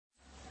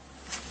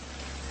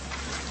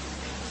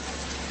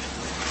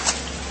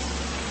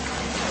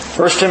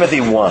1 Timothy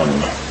 1,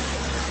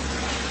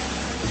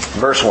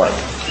 verse 1.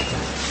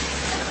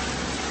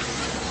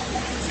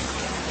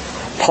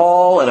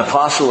 Paul, an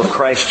apostle of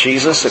Christ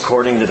Jesus,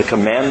 according to the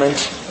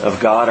commandment of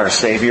God our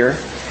Savior,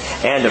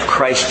 and of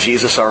Christ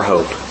Jesus our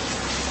hope,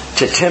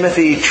 to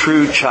Timothy,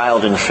 true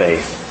child in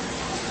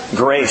faith,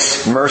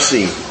 grace,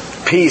 mercy,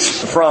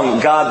 peace from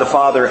God the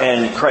Father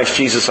and Christ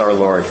Jesus our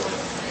Lord.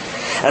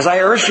 As I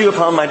urged you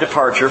upon my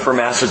departure for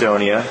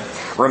Macedonia,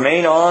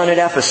 remain on at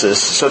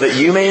Ephesus so that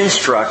you may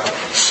instruct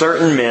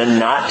certain men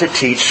not to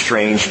teach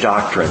strange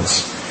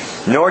doctrines,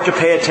 nor to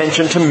pay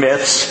attention to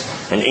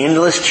myths and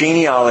endless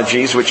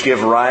genealogies which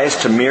give rise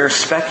to mere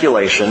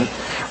speculation,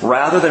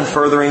 rather than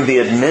furthering the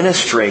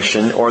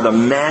administration or the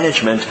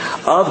management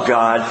of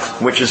God,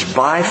 which is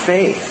by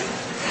faith.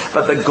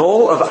 But the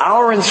goal of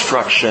our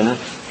instruction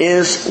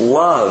is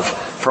love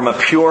from a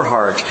pure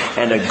heart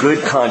and a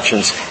good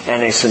conscience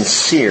and a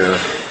sincere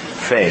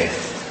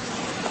faith.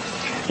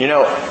 You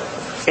know,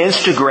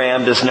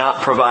 Instagram does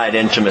not provide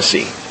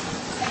intimacy.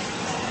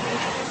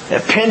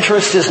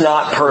 Pinterest is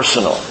not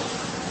personal.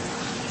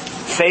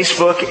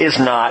 Facebook is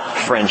not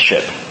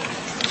friendship.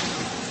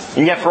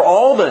 And yet for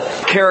all the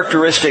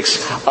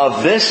characteristics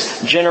of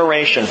this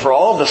generation, for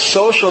all the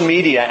social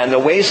media and the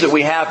ways that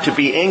we have to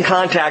be in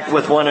contact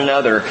with one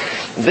another,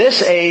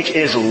 this age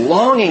is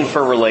longing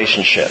for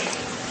relationship.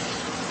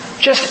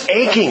 Just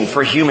aching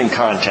for human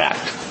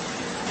contact.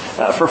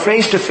 For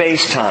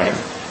face-to-face time.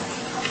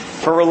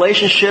 For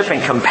relationship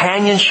and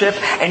companionship.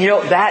 And you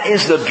know, that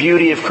is the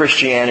beauty of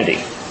Christianity.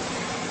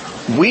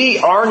 We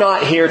are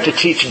not here to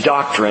teach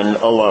doctrine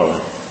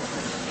alone.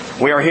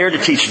 We are here to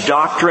teach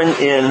doctrine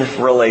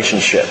in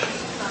relationship.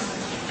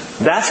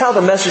 That's how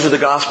the message of the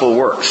gospel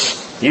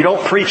works. You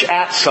don't preach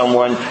at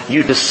someone,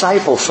 you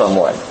disciple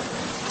someone.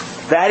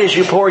 That is,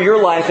 you pour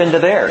your life into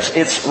theirs.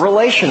 It's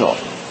relational.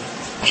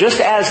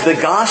 Just as the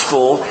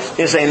gospel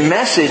is a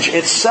message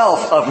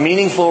itself of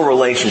meaningful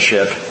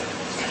relationship,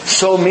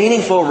 so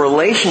meaningful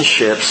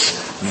relationships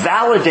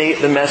validate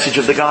the message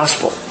of the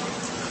gospel.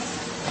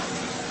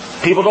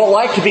 People don't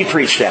like to be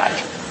preached at,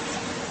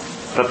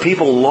 but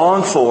people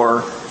long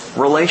for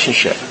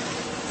relationship.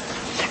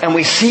 And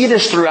we see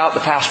this throughout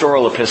the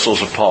pastoral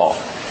epistles of Paul.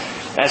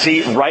 As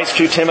he writes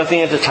to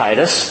Timothy and to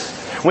Titus,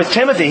 with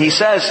Timothy he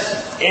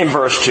says in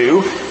verse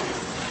 2,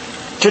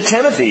 to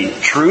Timothy,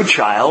 true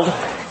child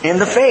in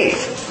the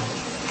faith.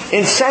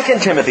 In 2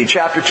 Timothy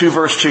chapter 2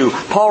 verse 2,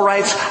 Paul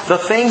writes, the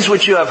things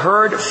which you have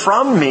heard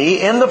from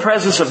me in the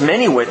presence of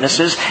many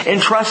witnesses,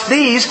 entrust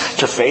these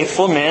to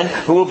faithful men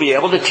who will be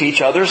able to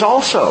teach others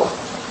also.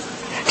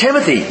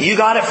 Timothy, you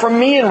got it from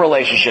me in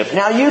relationship.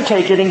 Now you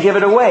take it and give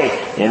it away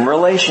in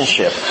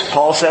relationship.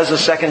 Paul says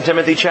in 2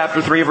 Timothy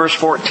chapter 3 verse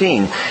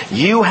 14,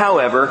 you,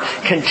 however,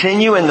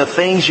 continue in the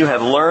things you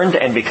have learned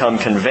and become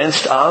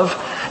convinced of,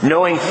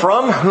 knowing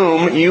from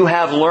whom you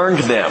have learned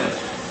them.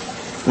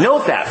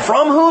 Note that.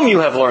 From whom you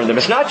have learned them.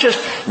 It's not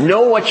just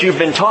know what you've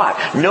been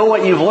taught, know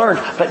what you've learned,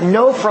 but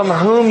know from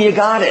whom you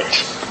got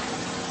it.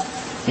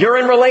 You're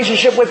in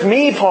relationship with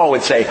me, Paul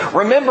would say.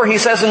 Remember, he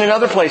says in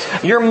another place,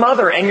 your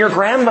mother and your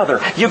grandmother,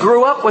 you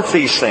grew up with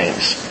these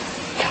things.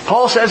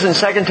 Paul says in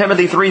 2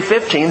 Timothy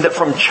 3:15 that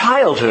from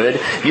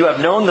childhood you have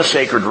known the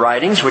sacred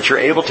writings which are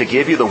able to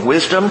give you the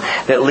wisdom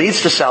that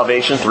leads to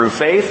salvation through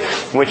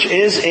faith, which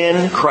is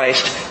in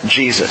Christ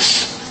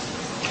Jesus.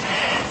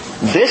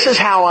 This is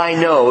how I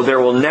know there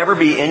will never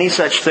be any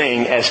such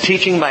thing as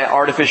teaching by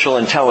artificial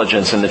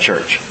intelligence in the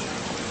church.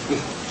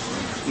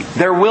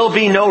 There will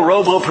be no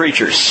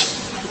robo-preachers.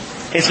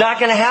 It's not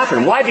going to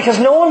happen. Why? Because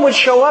no one would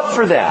show up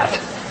for that.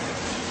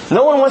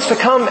 No one wants to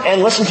come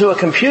and listen to a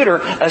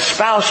computer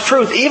espouse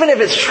truth, even if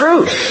it's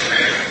truth.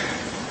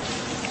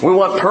 We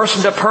want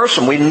person to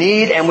person. We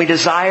need and we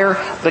desire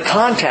the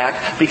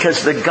contact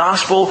because the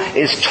gospel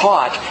is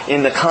taught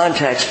in the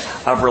context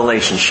of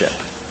relationship.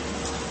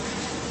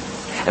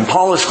 And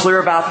Paul is clear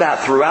about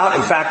that throughout.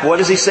 In fact, what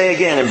does he say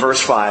again in verse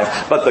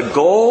 5? But the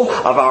goal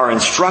of our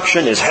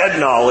instruction is head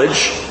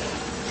knowledge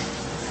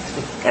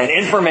and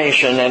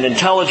information and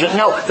intelligence.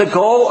 No, the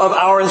goal of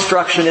our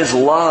instruction is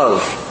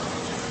love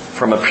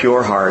from a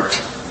pure heart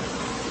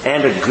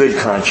and a good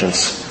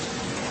conscience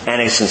and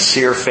a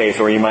sincere faith,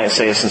 or you might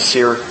say a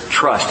sincere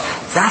trust.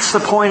 That's the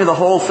point of the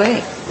whole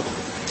thing.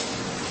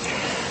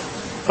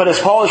 But as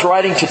Paul is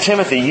writing to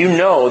Timothy, you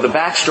know the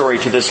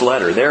backstory to this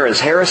letter. There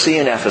is heresy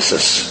in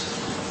Ephesus.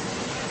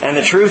 And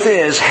the truth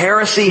is,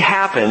 heresy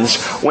happens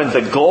when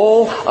the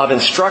goal of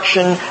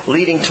instruction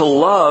leading to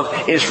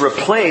love is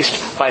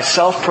replaced by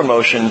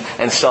self-promotion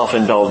and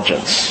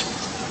self-indulgence.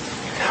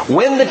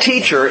 When the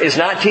teacher is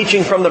not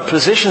teaching from the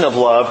position of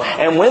love,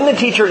 and when the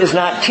teacher is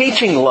not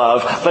teaching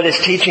love, but is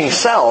teaching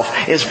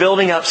self, is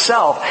building up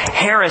self,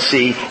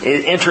 heresy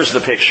enters the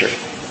picture.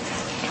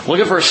 Look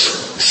at verse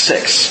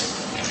 6.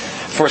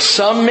 For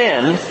some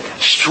men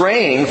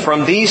straying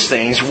from these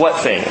things,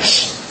 what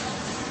things?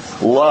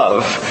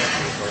 Love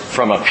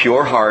from a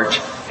pure heart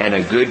and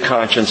a good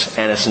conscience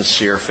and a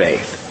sincere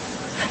faith.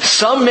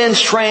 Some men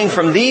straying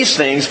from these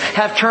things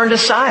have turned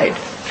aside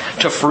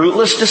to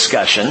fruitless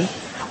discussion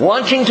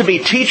wanting to be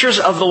teachers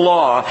of the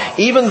law,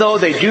 even though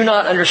they do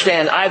not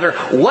understand either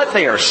what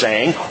they are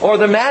saying or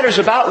the matters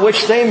about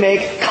which they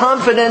make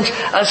confident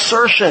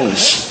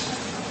assertions.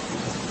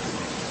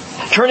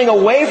 Turning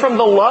away from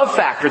the love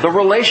factor, the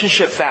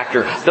relationship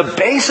factor, the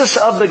basis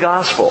of the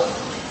gospel.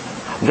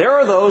 There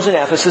are those in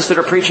Ephesus that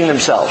are preaching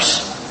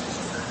themselves.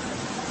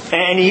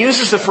 And he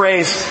uses the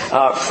phrase,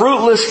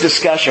 fruitless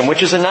discussion,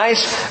 which is a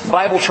nice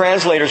Bible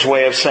translator's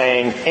way of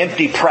saying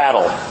empty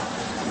prattle,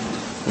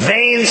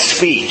 vain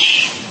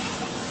speech,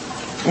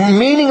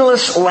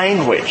 meaningless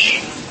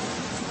language.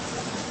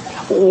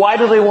 Why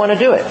do they want to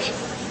do it?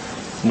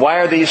 Why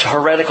are these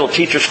heretical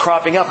teachers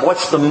cropping up?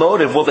 What's the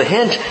motive? Well, the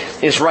hint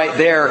is right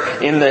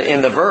there in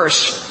the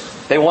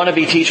verse. They want to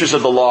be teachers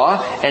of the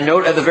law. And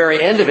note at the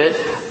very end of it,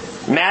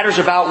 matters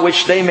about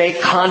which they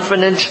make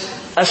confident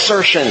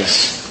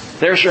assertions.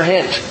 There's your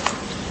hint.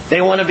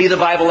 They want to be the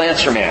Bible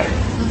answer man.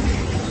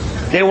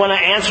 They want to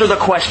answer the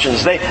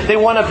questions. They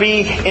want to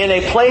be in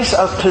a place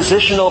of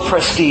positional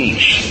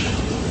prestige.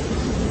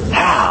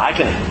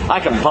 I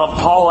can bump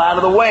Paul out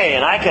of the way,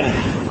 and I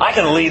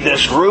can lead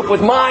this group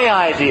with my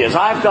ideas.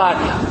 I've got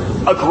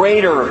a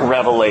greater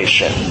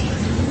revelation.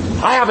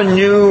 I have a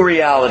new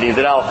reality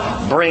that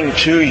I'll bring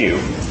to you.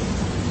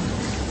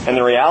 And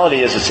the reality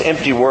is it's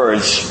empty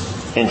words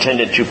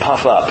intended to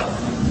puff up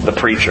the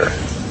preacher.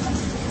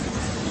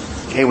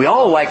 Hey, we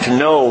all like to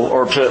know,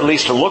 or to at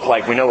least to look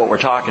like we know what we're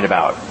talking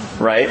about,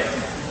 right?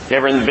 You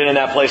ever been in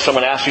that place,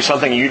 someone asks you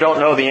something and you don't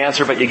know the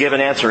answer, but you give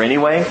an answer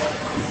anyway?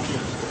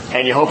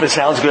 And you hope it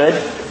sounds good?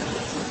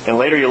 And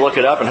later you look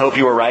it up and hope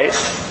you were right?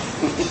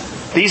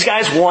 These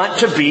guys want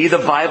to be the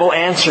Bible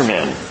answer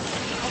men.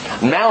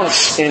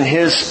 Mounce, in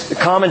his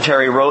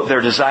commentary, wrote,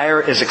 their desire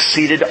is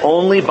exceeded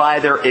only by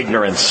their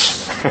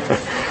ignorance.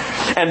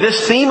 And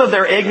this theme of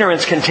their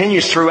ignorance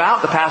continues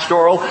throughout the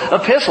pastoral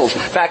epistles.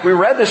 In fact, we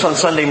read this on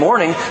Sunday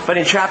morning, but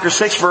in chapter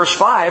 6, verse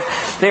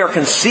 5, they are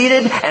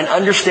conceited and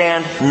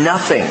understand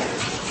nothing.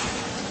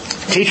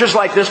 Teachers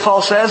like this,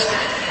 Paul says,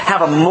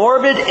 have a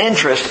morbid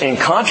interest in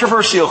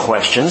controversial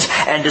questions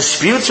and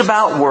disputes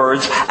about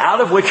words,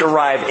 out of which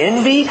arrive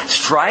envy,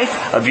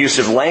 strife,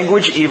 abusive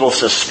language, evil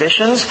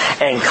suspicions,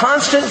 and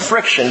constant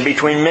friction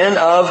between men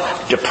of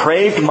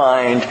depraved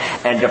mind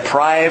and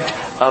deprived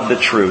of the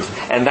truth.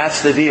 And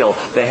that's the deal.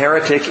 The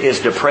heretic is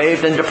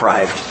depraved and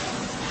deprived.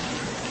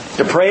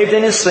 Depraved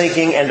in his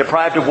thinking and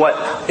deprived of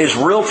what is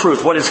real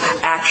truth, what is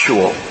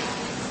actual.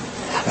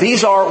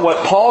 These are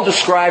what Paul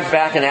described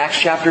back in Acts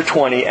chapter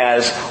 20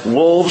 as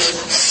wolves,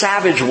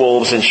 savage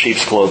wolves in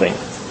sheep's clothing.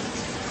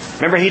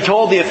 Remember, he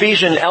told the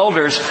Ephesian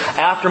elders,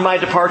 after my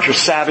departure,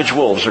 savage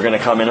wolves are going to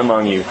come in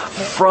among you.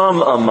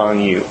 From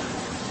among you,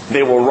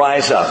 they will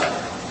rise up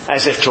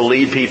as if to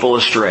lead people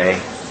astray.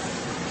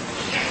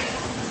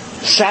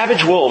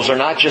 Savage wolves are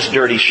not just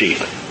dirty sheep.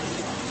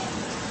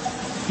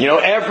 You know,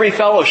 every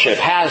fellowship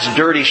has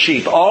dirty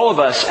sheep. All of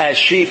us as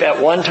sheep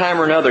at one time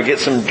or another get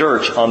some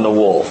dirt on the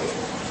wool.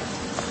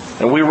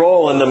 And we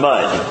roll in the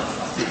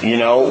mud. You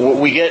know,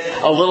 we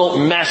get a little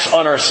mess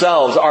on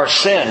ourselves. Our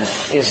sin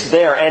is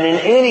there. And in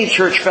any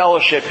church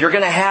fellowship, you're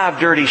going to have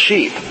dirty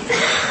sheep.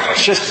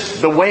 It's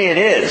just the way it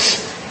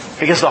is.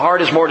 Because the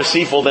heart is more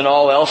deceitful than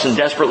all else and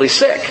desperately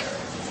sick.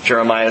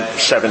 Jeremiah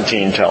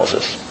 17 tells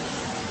us.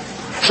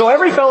 So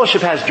every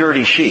fellowship has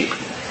dirty sheep.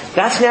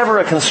 That's never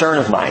a concern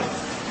of mine.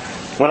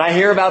 When I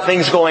hear about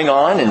things going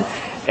on and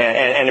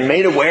am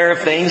made aware of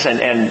things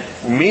and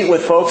meet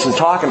with folks and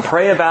talk and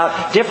pray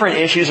about different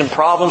issues and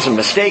problems and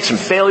mistakes and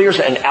failures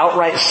and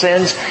outright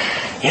sins,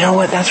 you know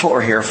what? That's what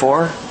we're here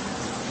for.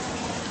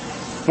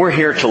 We're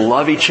here to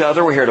love each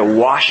other. We're here to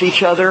wash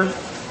each other.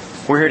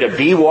 We're here to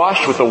be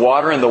washed with the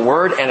water and the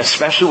Word, and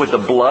especially with the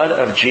blood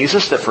of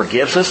Jesus that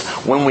forgives us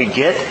when we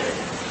get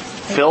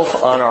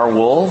filth on our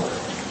wool.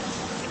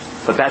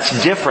 But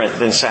that's different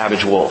than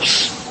savage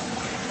wolves.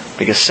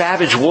 Because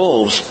savage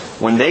wolves,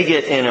 when they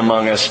get in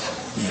among us,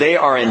 they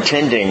are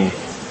intending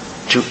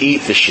to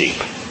eat the sheep.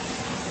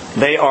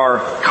 They are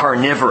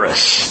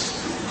carnivorous.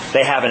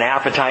 They have an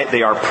appetite.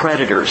 They are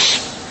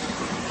predators.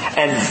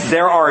 And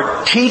there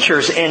are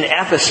teachers in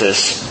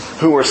Ephesus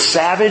who are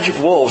savage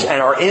wolves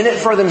and are in it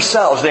for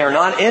themselves. They are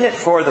not in it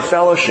for the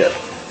fellowship.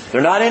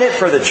 They're not in it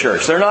for the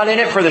church. They're not in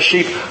it for the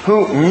sheep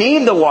who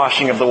need the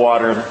washing of the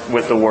water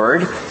with the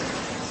Word.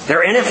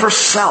 They're in it for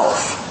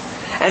self.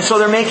 And so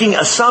they're making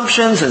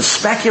assumptions and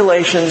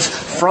speculations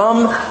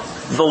from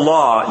the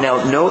law.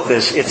 Now note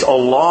this, it's a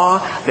law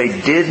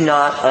they did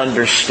not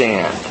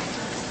understand.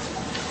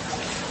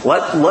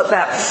 Let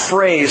that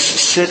phrase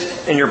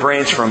sit in your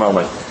brains for a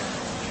moment.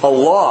 A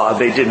law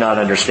they did not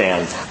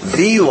understand.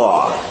 The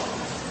law.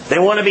 They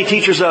want to be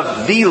teachers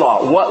of the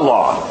law. What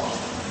law?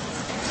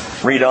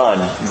 Read on,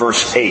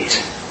 verse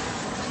 8.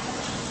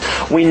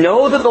 We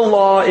know that the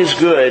law is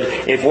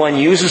good if one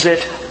uses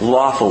it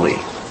lawfully,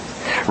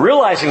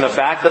 realizing the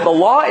fact that the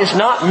law is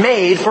not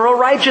made for a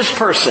righteous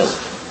person,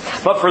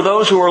 but for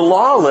those who are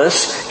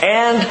lawless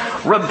and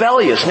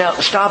rebellious. Now,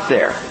 stop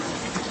there.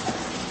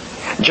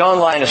 John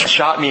Linus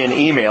shot me an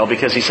email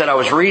because he said I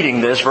was reading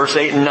this, verse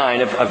 8 and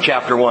 9 of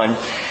chapter 1,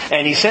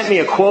 and he sent me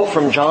a quote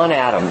from John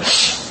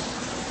Adams.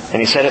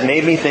 And he said, it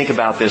made me think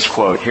about this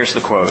quote. Here's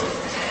the quote.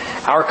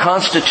 Our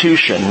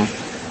Constitution,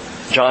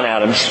 John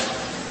Adams,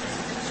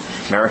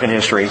 American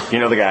history, you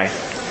know the guy.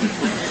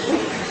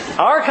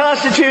 Our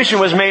Constitution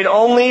was made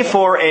only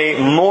for a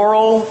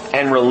moral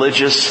and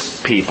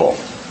religious people.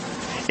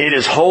 It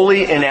is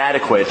wholly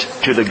inadequate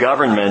to the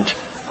government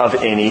of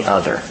any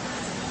other.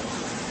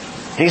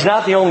 He's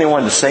not the only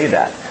one to say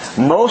that.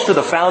 Most of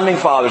the founding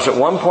fathers at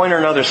one point or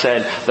another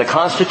said the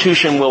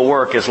Constitution will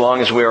work as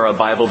long as we are a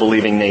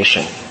Bible-believing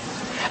nation.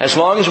 As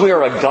long as we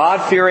are a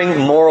God-fearing,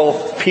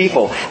 moral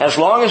people. As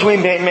long as we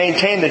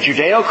maintain the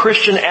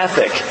Judeo-Christian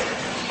ethic.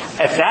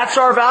 If that's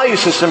our value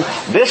system,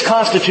 this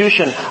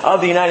Constitution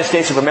of the United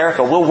States of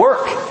America will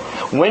work.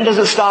 When does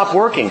it stop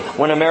working?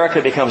 When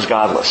America becomes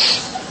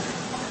godless.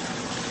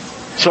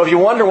 So if you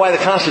wonder why the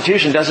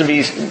Constitution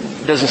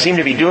doesn't seem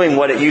to be doing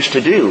what it used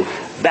to do,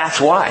 that's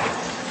why.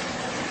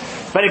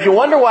 But if you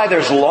wonder why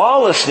there's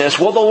lawlessness,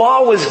 well, the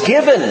law was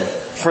given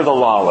for the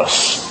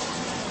lawless.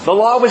 The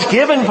law was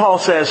given, Paul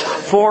says,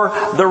 for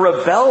the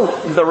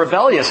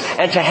rebellious.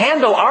 And to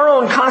handle our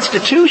own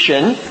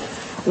Constitution,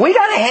 we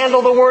got to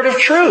handle the word of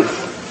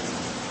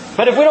truth.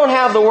 But if we don't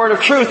have the word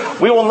of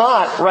truth, we will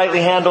not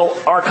rightly handle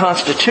our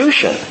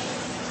Constitution.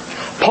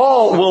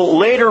 Paul will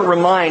later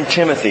remind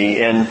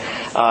Timothy in 2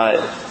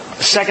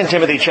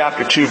 Timothy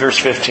chapter 2, verse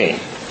 15.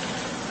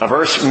 A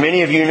verse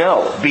many of you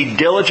know. Be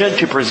diligent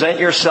to present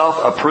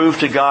yourself approved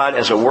to God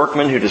as a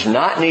workman who does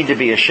not need to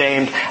be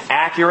ashamed,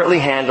 accurately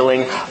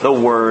handling the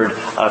word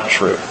of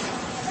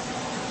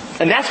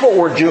truth. And that's what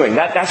we're doing.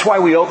 That's why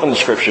we open the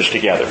Scriptures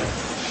together.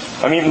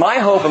 I mean, my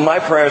hope and my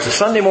prayer is that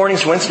Sunday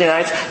mornings, Wednesday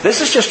nights,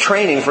 this is just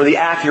training for the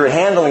accurate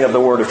handling of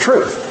the word of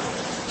truth.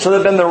 So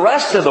that then the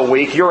rest of the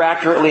week, you're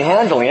accurately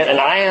handling it, and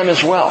I am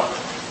as well.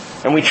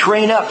 And we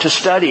train up to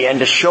study and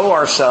to show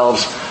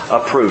ourselves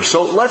approved.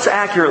 So let's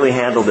accurately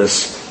handle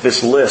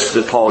this list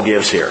that Paul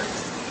gives here.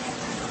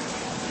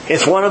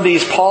 It's one of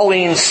these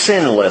Pauline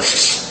sin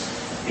lists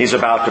he's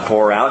about to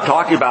pour out,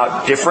 talking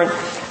about different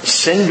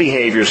sin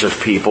behaviors of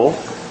people.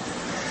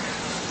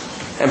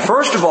 And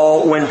first of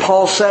all, when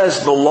Paul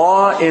says the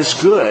law is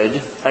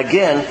good,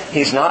 again,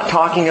 he's not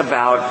talking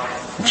about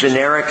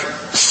generic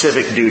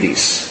civic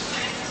duties.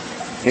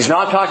 He's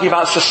not talking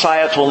about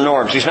societal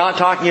norms. He's not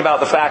talking about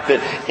the fact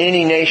that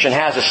any nation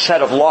has a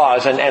set of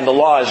laws and the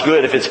law is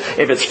good. If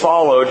it's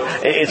followed,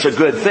 it's a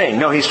good thing.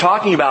 No, he's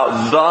talking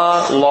about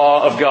the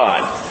law of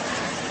God.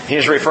 He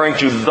is referring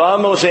to the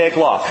Mosaic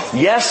law.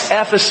 Yes,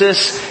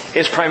 Ephesus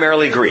is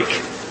primarily Greek.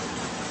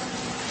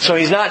 So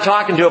he's not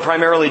talking to a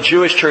primarily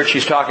Jewish church.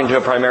 He's talking to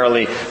a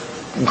primarily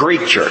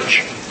Greek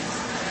church.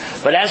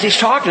 But as he's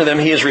talking to them,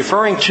 he is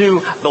referring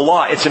to the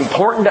law. It's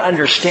important to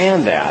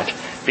understand that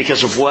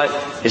because of what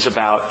is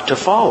about to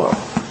follow.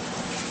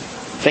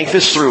 Think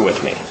this through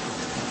with me.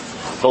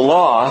 The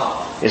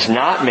law is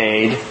not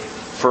made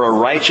for a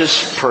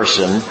righteous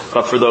person,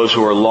 but for those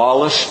who are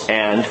lawless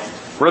and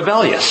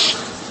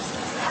rebellious.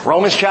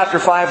 Romans chapter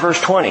 5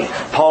 verse 20.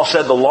 Paul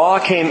said the law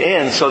came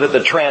in so that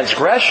the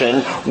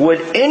transgression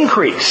would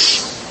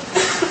increase.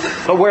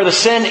 But where the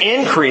sin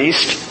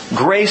increased,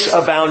 grace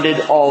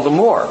abounded all the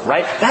more.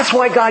 Right? That's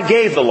why God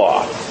gave the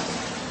law.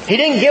 He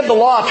didn't give the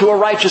law to a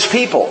righteous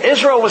people.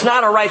 Israel was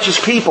not a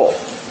righteous people.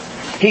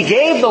 He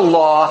gave the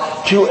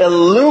law to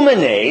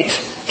illuminate,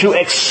 to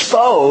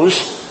expose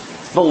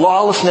the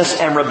lawlessness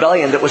and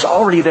rebellion that was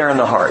already there in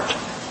the heart.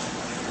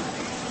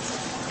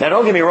 Now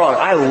don't get me wrong,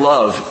 I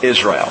love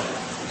Israel.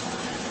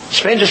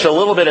 Spend just a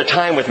little bit of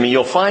time with me,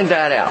 you'll find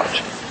that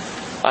out.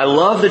 I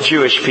love the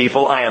Jewish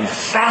people. I am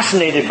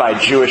fascinated by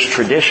Jewish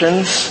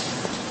traditions,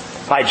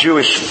 by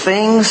Jewish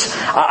things.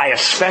 I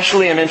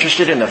especially am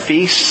interested in the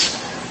feasts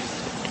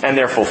and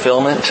their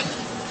fulfillment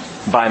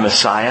by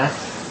Messiah.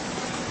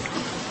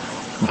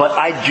 But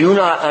I do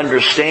not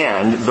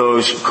understand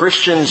those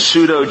Christian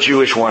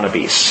pseudo-Jewish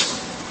wannabes.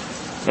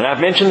 And I've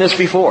mentioned this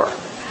before.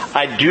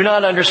 I do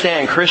not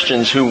understand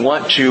Christians who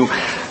want to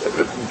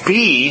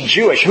be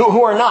Jewish,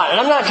 who are not. And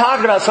I'm not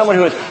talking about someone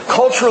who is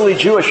culturally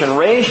Jewish and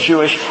raised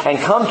Jewish and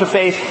come to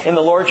faith in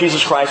the Lord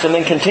Jesus Christ and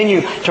then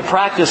continue to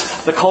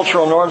practice the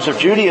cultural norms of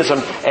Judaism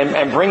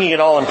and bringing it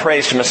all in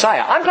praise to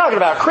Messiah. I'm talking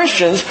about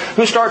Christians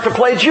who start to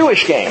play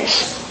Jewish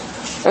games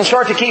and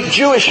start to keep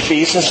Jewish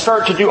feasts and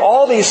start to do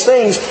all these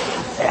things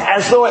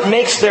as though it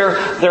makes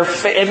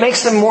it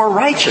makes them more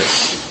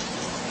righteous.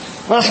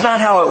 Well, that's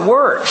not how it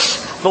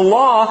works. The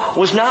law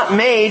was not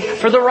made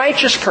for the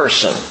righteous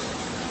person.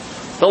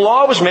 The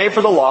law was made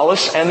for the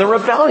lawless and the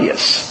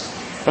rebellious.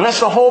 And that's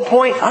the whole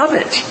point of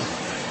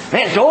it.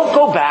 Man, don't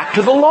go back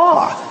to the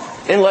law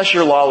unless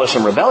you're lawless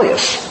and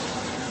rebellious.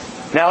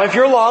 Now, if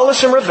you're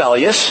lawless and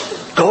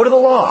rebellious, go to the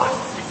law.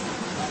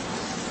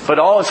 But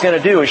all it's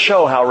going to do is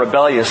show how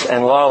rebellious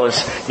and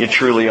lawless you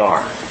truly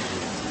are.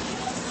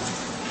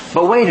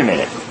 But wait a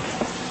minute.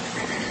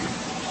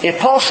 If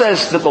Paul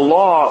says that the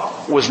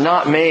law was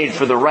not made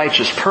for the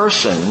righteous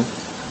person,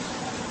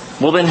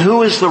 well then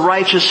who is the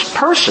righteous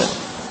person?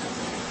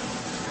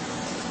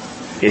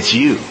 It's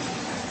you,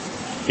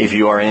 if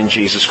you are in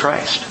Jesus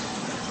Christ.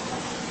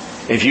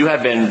 if you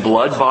have been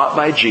blood-bought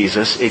by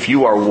Jesus, if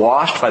you are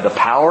washed by the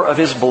power of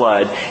His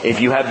blood, if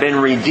you have been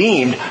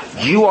redeemed,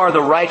 you are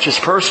the righteous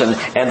person,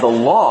 and the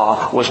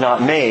law was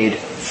not made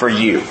for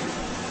you.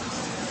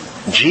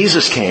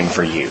 Jesus came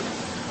for you.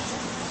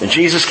 And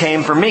Jesus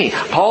came for me.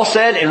 Paul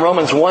said in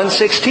Romans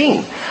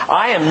 1:16,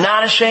 I am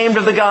not ashamed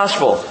of the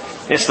gospel.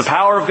 It's the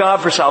power of God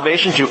for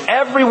salvation to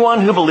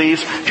everyone who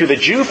believes, to the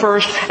Jew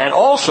first, and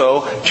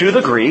also to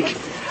the Greek.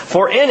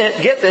 For in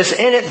it, get this,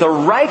 in it the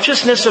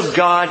righteousness of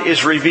God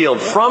is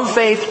revealed from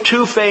faith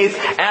to faith,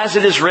 as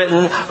it is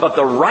written, but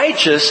the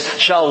righteous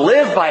shall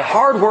live by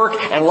hard work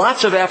and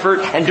lots of effort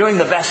and doing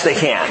the best they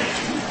can.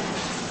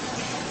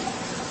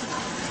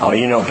 Oh,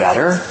 you know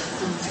better?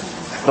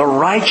 The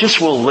righteous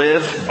will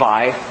live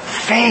by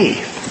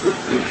faith.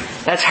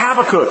 That's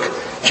Habakkuk.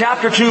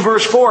 Chapter 2,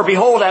 verse 4,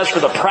 Behold, as for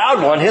the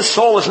proud one, his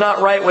soul is not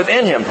right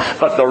within him,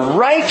 but the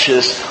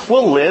righteous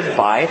will live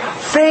by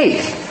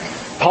faith.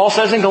 Paul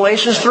says in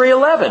Galatians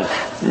 3:11,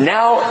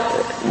 Now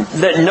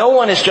that no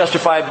one is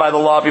justified by the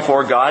law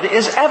before God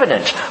is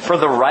evident, for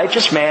the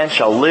righteous man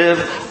shall live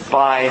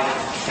by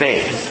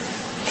faith.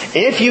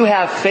 If you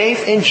have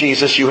faith in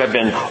Jesus, you have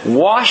been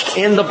washed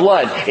in the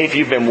blood. If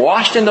you've been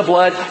washed in the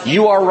blood,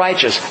 you are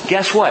righteous.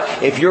 Guess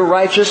what? If you're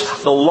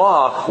righteous, the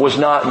law was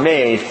not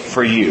made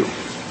for you.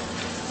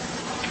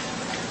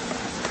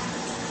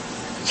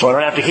 So I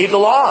don't have to keep the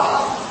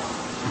law.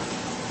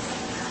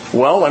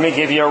 Well, let me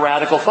give you a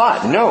radical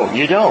thought. No,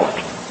 you don't.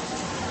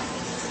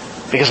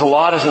 Because the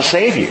law doesn't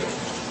save you.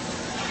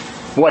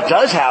 What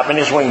does happen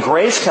is when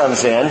grace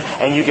comes in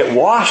and you get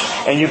washed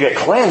and you get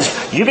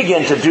cleansed, you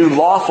begin to do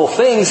lawful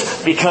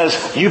things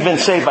because you've been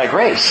saved by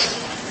grace.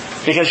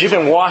 Because you've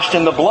been washed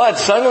in the blood.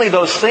 Suddenly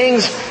those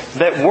things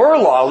that were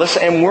lawless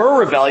and were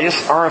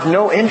rebellious are of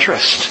no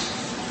interest.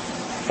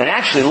 And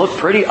actually look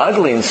pretty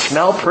ugly and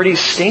smell pretty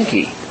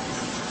stinky.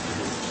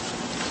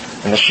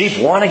 And the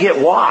sheep want to get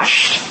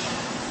washed.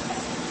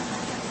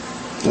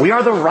 We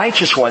are the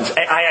righteous ones.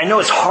 I know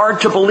it's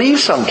hard to believe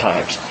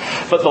sometimes.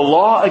 But the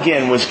law,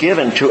 again, was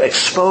given to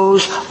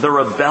expose the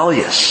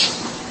rebellious.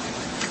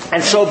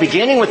 And so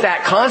beginning with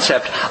that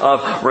concept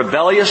of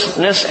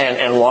rebelliousness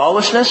and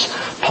lawlessness,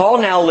 Paul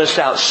now lists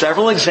out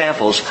several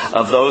examples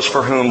of those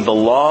for whom the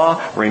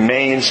law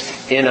remains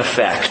in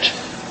effect.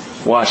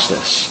 Watch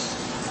this.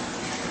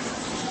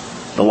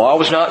 The law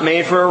was not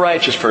made for a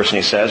righteous person,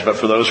 he says, but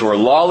for those who are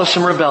lawless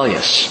and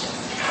rebellious,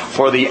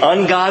 for the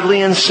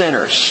ungodly and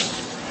sinners,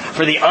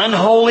 for the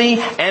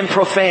unholy and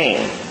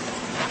profane,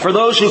 for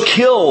those who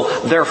kill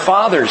their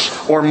fathers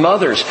or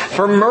mothers,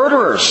 for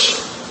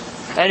murderers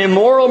and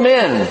immoral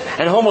men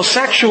and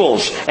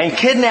homosexuals and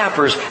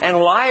kidnappers and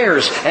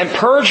liars and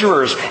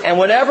perjurers and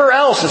whatever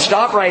else. And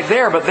stop right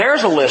there, but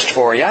there's a list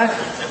for you.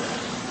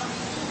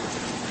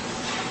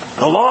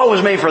 The law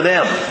was made for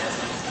them.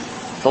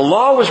 The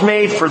law was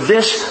made for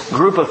this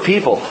group of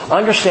people.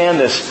 Understand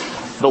this.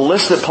 The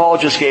list that Paul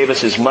just gave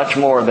us is much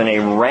more than a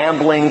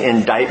rambling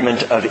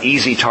indictment of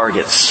easy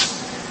targets.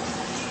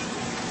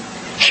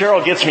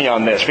 Cheryl gets me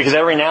on this because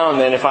every now and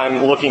then if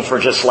I'm looking for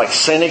just like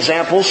sin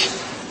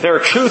examples, there are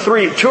two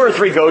or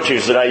three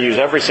go-tos that I use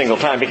every single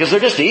time because they're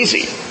just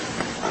easy.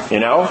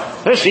 You know?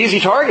 They're just easy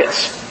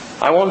targets.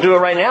 I won't do it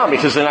right now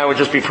because then I would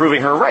just be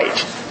proving her right.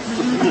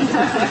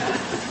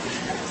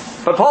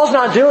 But Paul's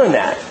not doing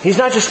that. He's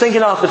not just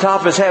thinking off the top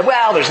of his head,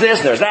 well, there's this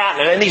and there's that,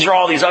 and these are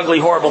all these ugly,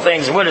 horrible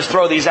things, and we'll just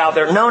throw these out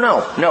there.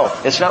 No.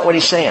 It's not what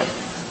he's saying.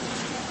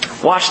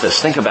 Watch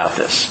this. Think about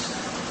this.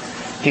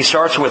 He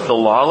starts with the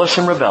lawless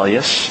and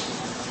rebellious,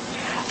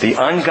 the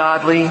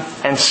ungodly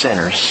and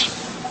sinners,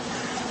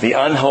 the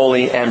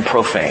unholy and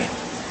profane.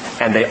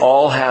 And they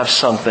all have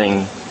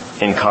something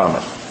in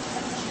common.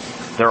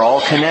 They're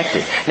all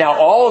connected. Now,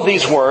 all of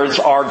these words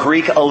are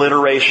Greek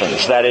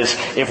alliterations. That is,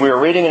 if we were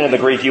reading it in the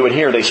Greek, you would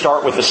hear they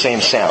start with the same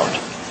sound.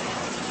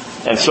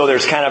 And so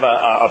there's kind of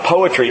a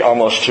poetry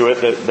almost to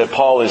it that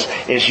Paul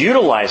is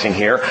utilizing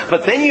here.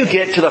 But then you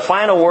get to the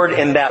final word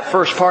in that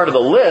first part of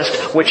the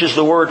list, which is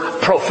the word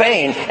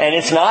profane, and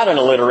it's not an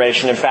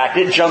alliteration. In fact,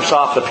 it jumps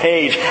off the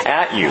page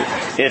at you.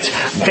 It's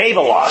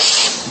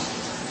babelos.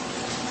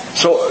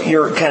 So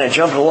you're kind of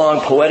jumping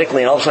along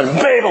poetically, and all of a sudden,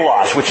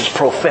 babelos, which is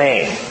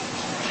profane.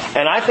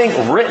 And I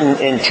think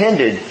written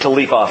intended to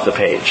leap off the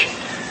page.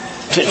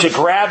 To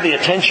grab the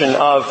attention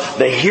of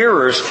the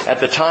hearers at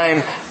the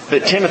time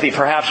that Timothy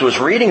perhaps was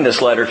reading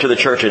this letter to the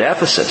church at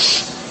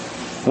Ephesus.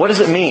 What does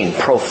it mean,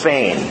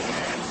 profane?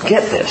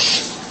 Get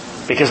this.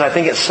 Because I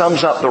think it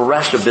sums up the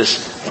rest of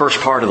this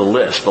first part of the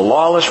list. The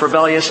lawless,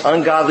 rebellious,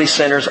 ungodly,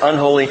 sinners,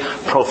 unholy.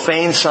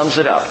 Profane sums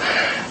it up.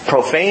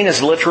 Profane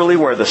is literally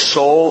where the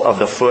sole of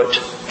the foot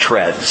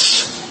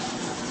treads.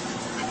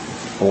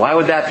 Why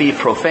would that be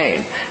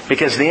profane?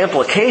 Because the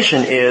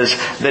implication is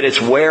that it's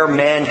where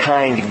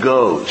mankind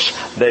goes.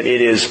 That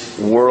it is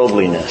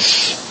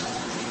worldliness.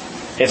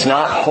 It's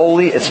not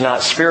holy, it's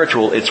not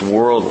spiritual, it's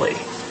worldly.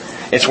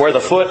 It's where the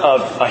foot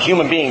of a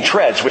human being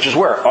treads, which is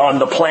where? On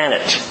the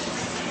planet.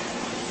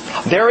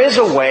 There is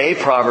a way,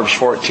 Proverbs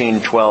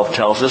 14:12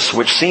 tells us,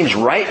 which seems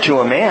right to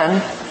a man,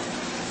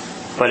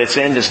 but its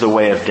end is the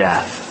way of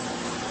death.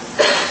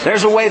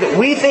 There's a way that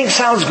we think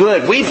sounds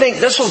good. We think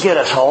this will get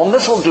us home.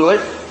 This will do it.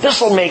 This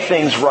will make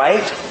things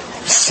right.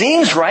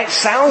 Seems right.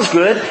 Sounds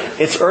good.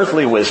 It's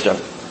earthly wisdom.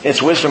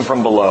 It's wisdom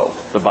from below,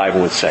 the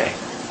Bible would say.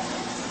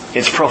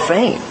 It's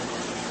profane.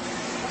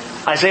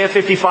 Isaiah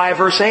 55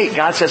 verse 8,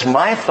 God says,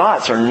 my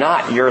thoughts are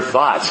not your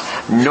thoughts,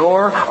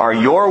 nor are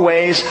your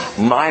ways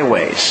my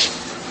ways.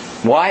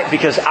 Why?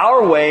 Because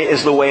our way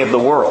is the way of the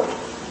world.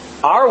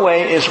 Our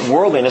way is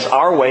worldliness.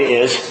 Our way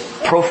is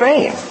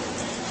profane.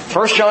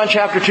 1 John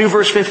chapter 2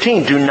 verse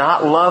 15, do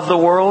not love the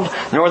world,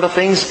 nor the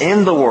things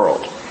in the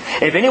world.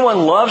 If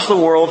anyone loves the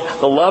world,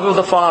 the love of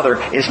the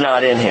Father is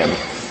not in him.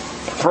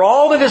 For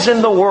all that is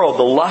in the world,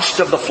 the lust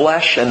of the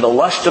flesh and the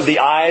lust of the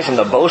eyes and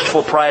the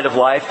boastful pride of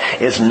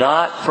life is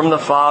not from the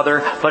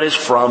Father, but is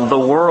from the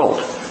world.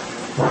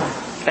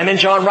 And then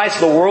John writes,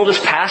 the world is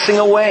passing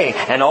away,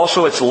 and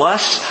also its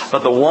lusts,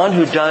 but the one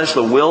who does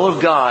the will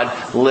of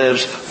God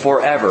lives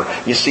forever.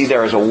 You see,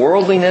 there is a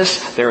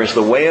worldliness, there is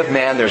the way of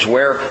man, there's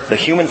where the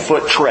human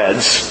foot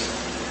treads,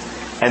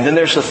 and then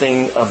there's the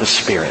thing of the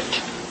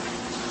Spirit.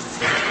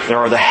 There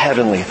are the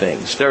heavenly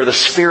things. There are the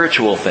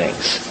spiritual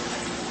things.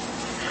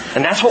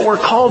 And that's what we're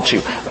called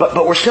to.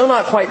 But we're still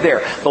not quite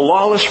there. The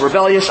lawless,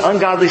 rebellious,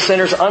 ungodly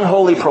sinners,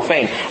 unholy,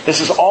 profane. This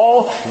is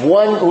all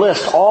one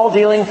list, all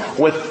dealing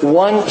with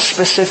one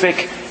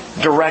specific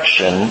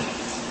direction.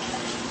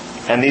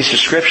 And these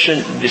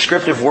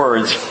descriptive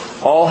words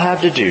all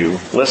have to do,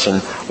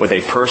 listen, with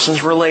a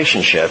person's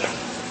relationship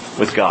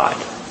with God.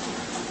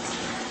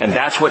 And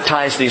that's what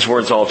ties these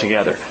words all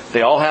together.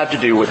 They all have to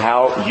do with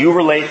how you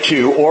relate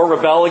to or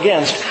rebel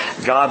against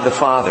God the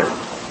Father.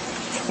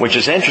 Which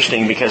is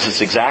interesting because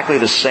it's exactly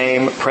the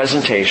same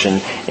presentation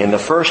in the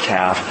first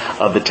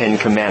half of the Ten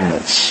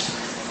Commandments.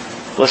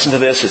 Listen to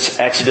this. It's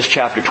Exodus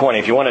chapter 20.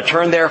 If you want to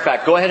turn there, in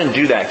fact, go ahead and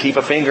do that. Keep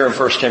a finger in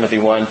 1 Timothy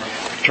 1.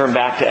 Turn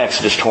back to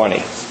Exodus 20.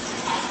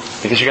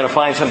 Because you're going to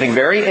find something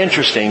very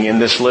interesting in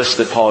this list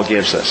that Paul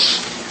gives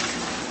us.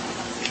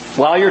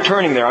 While you're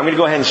turning there, I'm going to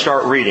go ahead and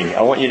start reading.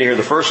 I want you to hear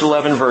the first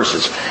 11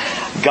 verses.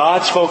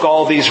 God spoke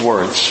all these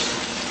words.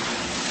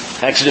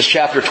 Exodus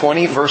chapter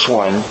 20, verse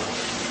 1.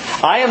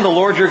 I am the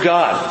Lord your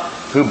God,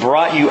 who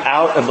brought you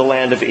out of the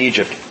land of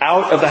Egypt,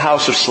 out of the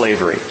house of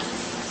slavery.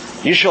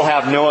 You shall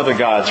have no other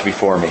gods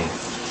before me.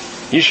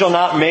 You shall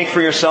not make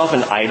for yourself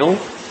an idol,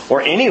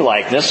 or any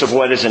likeness of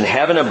what is in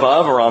heaven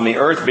above, or on the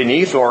earth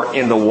beneath, or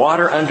in the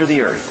water under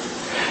the earth.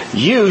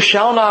 You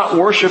shall not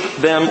worship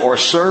them or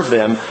serve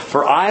them,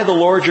 for I, the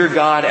Lord your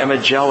God, am a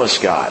jealous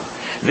God,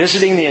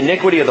 visiting the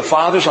iniquity of the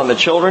fathers on the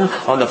children,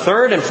 on the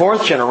third and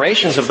fourth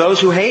generations of those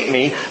who hate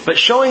me, but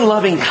showing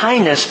loving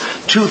kindness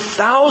to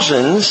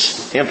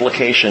thousands,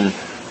 implication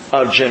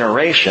of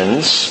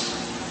generations,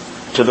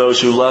 to those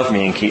who love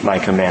me and keep my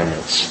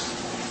commandments.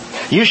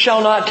 You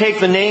shall not take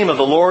the name of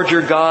the Lord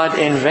your God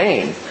in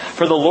vain,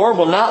 for the Lord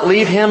will not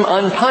leave him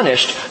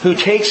unpunished who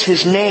takes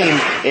his name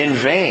in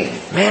vain.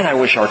 Man, I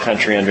wish our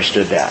country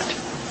understood that.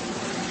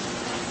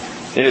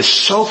 It is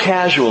so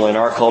casual in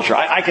our culture.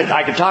 I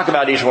could talk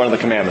about each one of the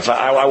commandments.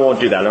 I won't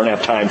do that. I don't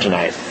have time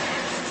tonight.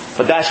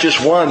 But that's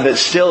just one that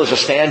still is a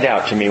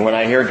standout to me when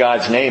I hear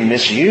God's name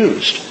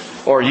misused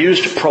or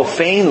used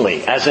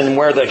profanely, as in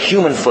where the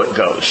human foot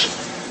goes.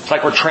 It's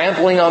like we're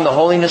trampling on the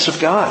holiness of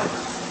God.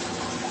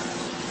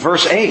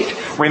 Verse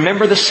 8,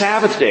 remember the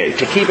Sabbath day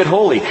to keep it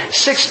holy.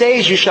 6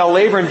 days you shall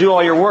labor and do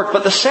all your work,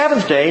 but the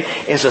seventh day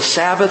is a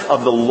Sabbath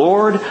of the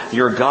Lord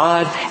your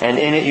God, and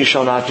in it you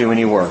shall not do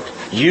any work.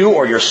 You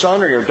or your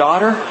son or your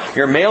daughter,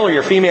 your male or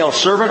your female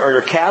servant or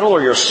your cattle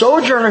or your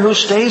sojourner who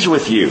stays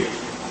with you.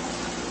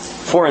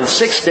 For in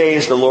 6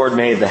 days the Lord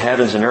made the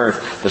heavens and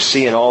earth, the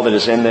sea and all that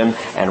is in them,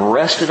 and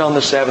rested on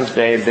the seventh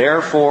day.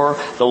 Therefore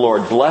the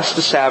Lord blessed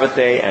the Sabbath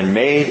day and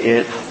made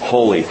it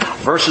holy.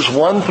 Verses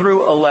 1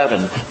 through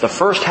 11, the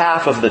first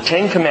half of the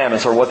Ten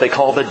Commandments, or what they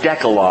call the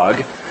Decalogue.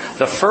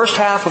 The first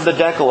half of the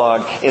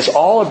Decalogue is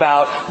all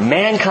about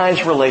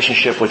mankind's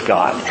relationship with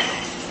God.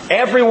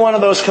 Every one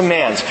of those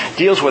commands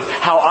deals with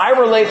how I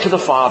relate to the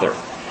Father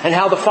and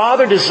how the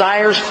Father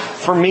desires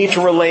for me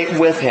to relate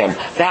with Him.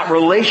 That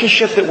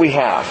relationship that we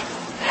have.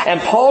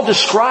 And Paul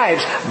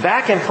describes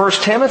back in 1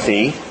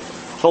 Timothy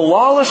the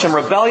lawless and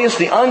rebellious,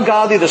 the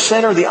ungodly, the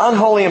sinner, the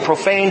unholy and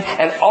profane,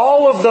 and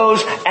all of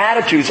those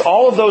attitudes,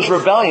 all of those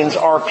rebellions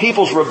are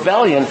people's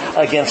rebellion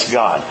against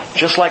God.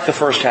 Just like the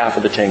first half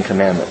of the Ten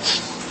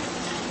Commandments.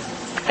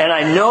 And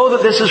I know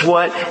that this is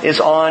what is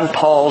on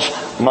Paul's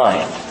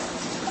mind.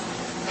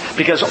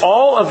 Because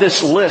all of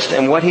this list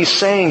and what he's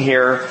saying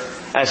here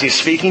as he's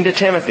speaking to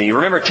Timothy,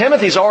 remember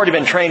Timothy's already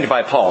been trained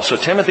by Paul, so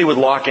Timothy would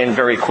lock in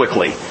very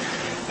quickly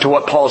to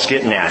what Paul's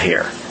getting at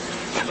here.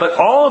 But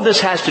all of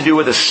this has to do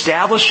with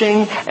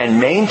establishing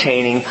and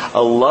maintaining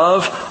a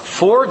love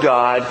for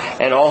God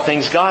and all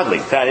things godly.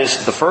 That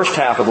is the first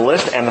half of the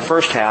list and the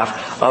first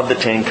half of the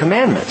Ten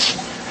Commandments.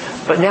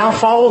 But now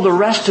follow the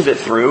rest of it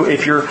through.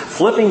 If you're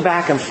flipping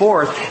back and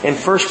forth in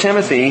 1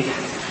 Timothy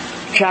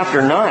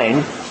chapter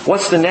 9,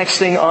 what's the next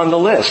thing on the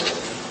list?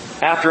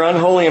 After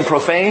unholy and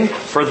profane,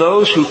 for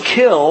those who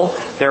kill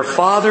their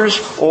fathers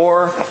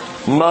or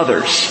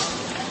mothers.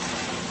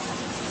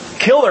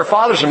 kill their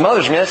fathers and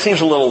mothers. I mean, that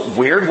seems a little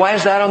weird. Why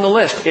is that on the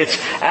list? It's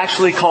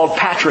actually called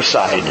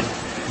patricide.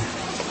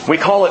 We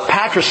call it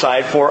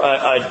patricide for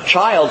a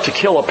child to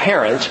kill a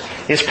parent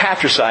is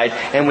patricide,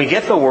 and we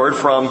get the word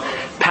from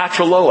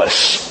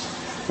patrolois,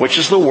 which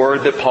is the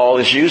word that Paul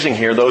is using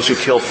here, those who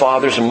kill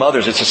fathers and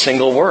mothers. It's a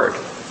single word,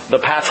 the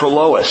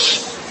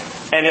patrolois.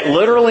 And it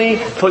literally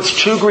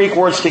puts two Greek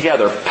words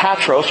together,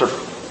 patros or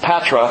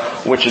patra,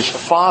 which is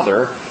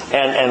father,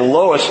 and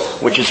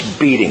lois, which is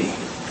beating.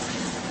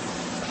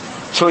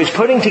 So he's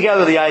putting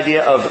together the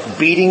idea of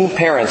beating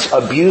parents,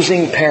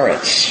 abusing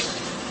parents.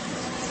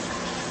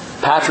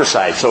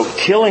 Patricide. So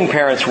killing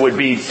parents would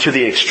be to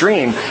the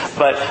extreme,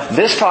 but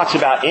this talks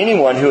about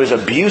anyone who is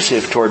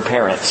abusive toward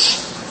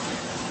parents.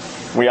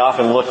 We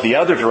often look the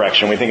other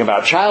direction. We think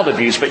about child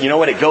abuse, but you know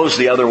what? It goes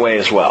the other way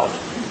as well.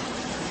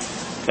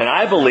 And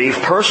I believe,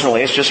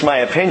 personally, it's just my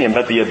opinion,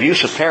 but the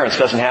abuse of parents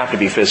doesn't have to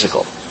be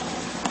physical.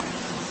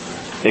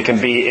 It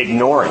can be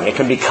ignoring. It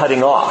can be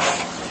cutting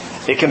off.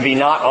 It can be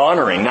not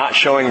honoring, not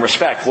showing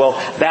respect. Well,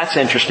 that's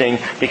interesting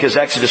because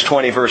Exodus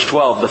 20 verse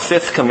 12, the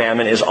fifth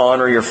commandment is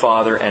honor your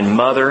father and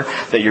mother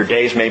that your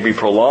days may be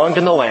prolonged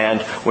in the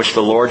land which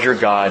the Lord your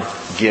God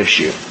gives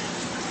you.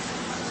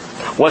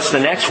 What's the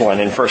next one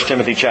in 1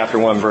 Timothy chapter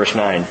 1 verse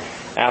 9?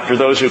 After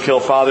those who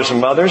kill fathers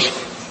and mothers,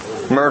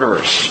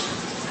 murderers.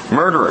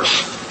 Murderers.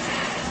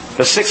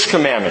 The sixth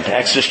commandment,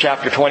 Exodus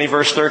chapter 20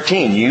 verse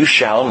 13, you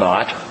shall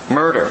not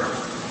murder.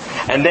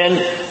 And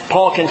then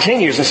Paul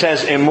continues and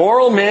says,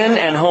 immoral men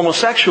and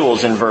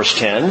homosexuals in verse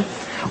 10.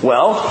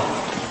 Well,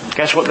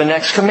 guess what the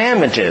next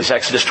commandment is?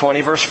 Exodus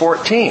 20 verse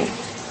 14.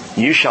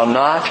 You shall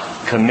not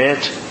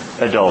commit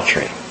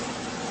adultery.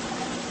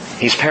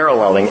 He's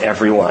paralleling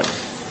every one.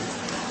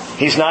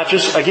 He's not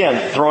just,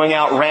 again, throwing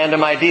out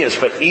random ideas,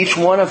 but each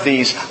one of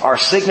these are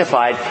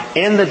signified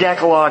in the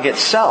Decalogue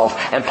itself.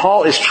 And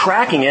Paul is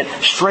tracking it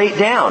straight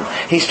down.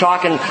 He's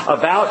talking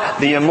about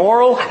the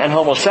immoral and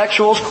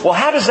homosexuals. Well,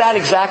 how does that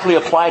exactly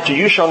apply to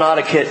you shall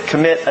not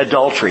commit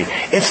adultery?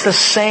 It's the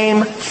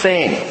same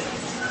thing.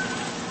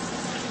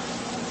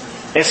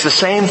 It's the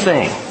same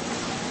thing.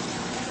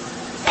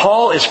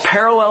 Paul is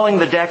paralleling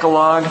the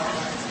Decalogue.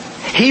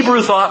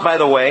 Hebrew thought, by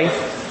the way,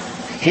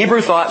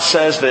 Hebrew thought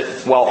says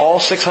that while all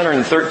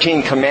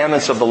 613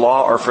 commandments of the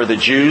law are for the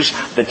Jews,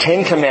 the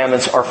 10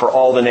 commandments are for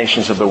all the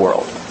nations of the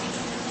world.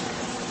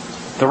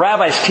 The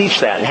rabbis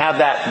teach that and have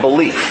that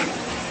belief.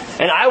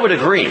 And I would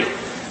agree,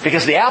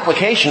 because the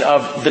application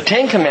of the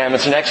 10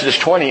 commandments in Exodus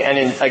 20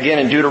 and again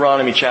in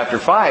Deuteronomy chapter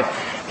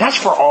 5, that's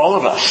for all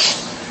of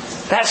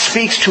us. That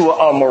speaks to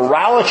a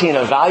morality and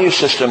a value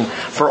system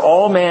for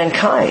all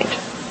mankind.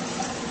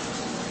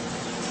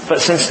 But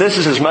since this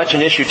is as much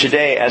an issue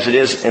today as it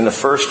is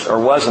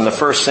was in the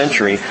first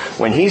century,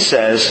 when he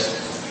says,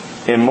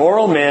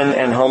 immoral men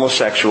and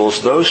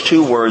homosexuals, those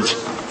two words,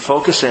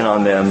 focus in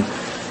on them.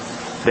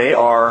 They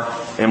are,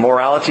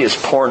 immorality is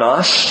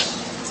pornos,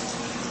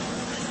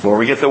 where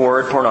we get the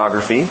word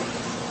pornography.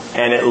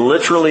 And it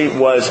literally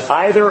was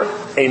either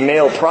a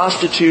male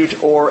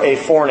prostitute or a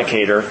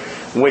fornicator,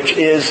 which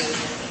is,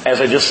 as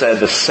I just said,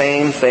 the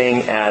same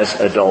thing as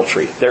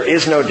adultery. There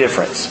is no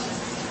difference.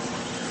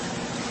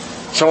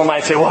 Someone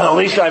might say, well, at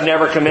least I've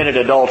never committed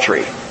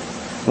adultery.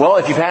 Well,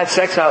 if you've had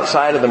sex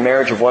outside of the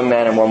marriage of one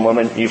man and one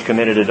woman, you've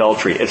committed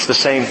adultery. It's the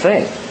same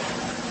thing.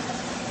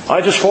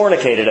 I just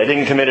fornicated. I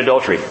didn't commit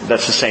adultery.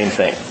 That's the same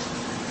thing.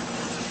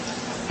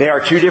 They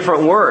are two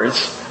different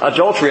words.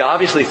 Adultery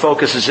obviously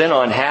focuses in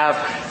on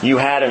have you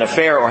had an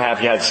affair or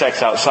have you had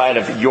sex outside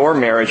of your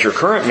marriage, your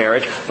current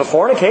marriage. But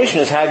fornication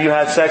is have you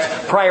had sex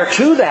prior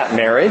to that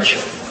marriage.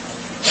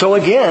 So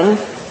again,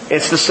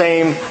 it's the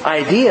same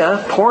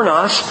idea.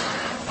 Pornos.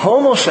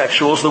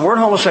 Homosexuals, the word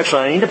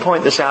homosexual, I need to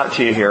point this out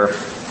to you here.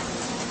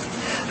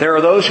 There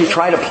are those who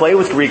try to play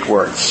with Greek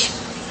words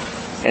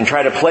and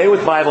try to play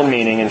with Bible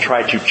meaning and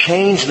try to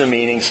change the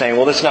meaning, saying,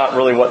 well, that's not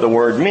really what the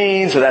word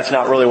means, or that's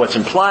not really what's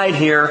implied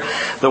here.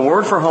 The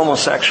word for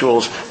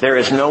homosexuals, there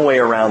is no way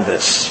around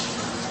this.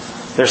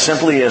 There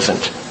simply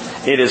isn't.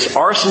 It is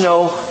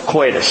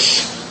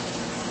arsenokoitus.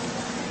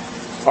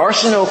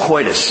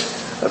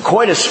 Arsenokoitus.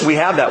 Coitus, we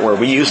have that word.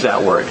 We use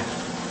that word.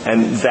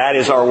 And that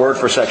is our word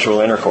for sexual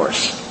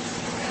intercourse.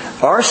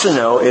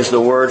 Arseno is the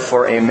word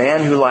for a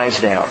man who lies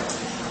down.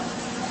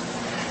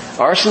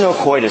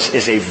 Arsenokoitus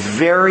is a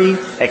very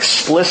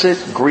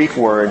explicit Greek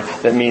word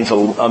that means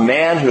a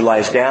man who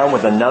lies down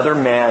with another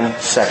man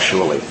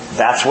sexually.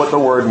 That's what the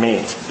word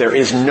means. There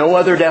is no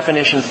other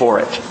definition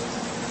for it.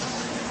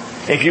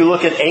 If you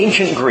look at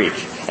ancient Greek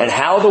and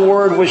how the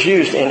word was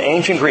used in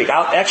ancient Greek,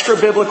 extra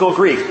biblical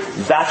Greek,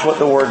 that's what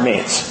the word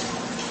means.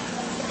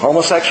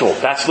 Homosexual,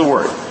 that's the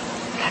word.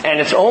 And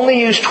it's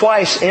only used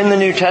twice in the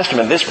New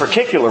Testament. This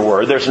particular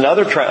word, there's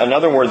another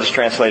word that's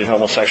translated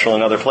homosexual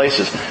in other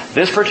places.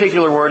 This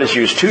particular word is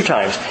used 2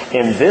 times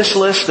in this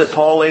list that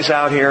Paul lays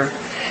out here,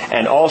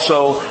 and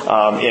also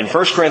in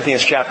 1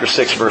 Corinthians chapter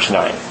 6, verse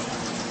 9,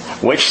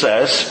 which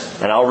says,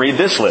 and I'll read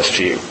this list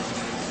to you,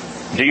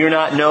 do you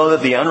not know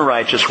that the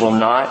unrighteous will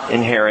not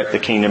inherit the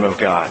kingdom of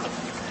God?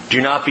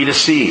 Do not be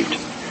deceived.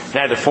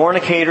 Neither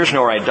fornicators,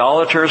 nor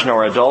idolaters,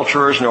 nor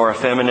adulterers, nor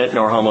effeminate,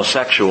 nor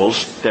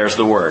homosexuals, there's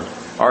the word,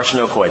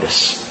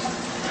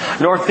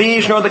 arsenokoides, nor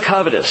thieves, nor the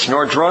covetous,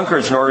 nor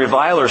drunkards, nor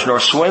revilers, nor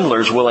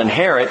swindlers will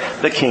inherit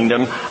the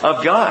kingdom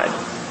of God.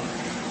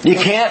 You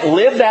can't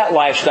live that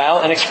lifestyle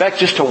and expect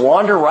just to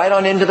wander right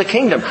on into the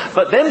kingdom.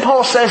 But then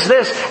Paul says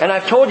this, and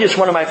I've told you it's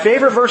one of my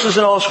favorite verses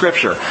in all of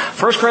Scripture.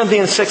 1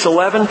 Corinthians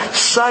 6:11,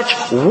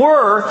 such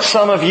were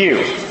some of you.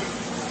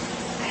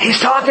 He's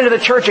talking to the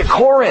church at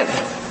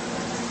Corinth.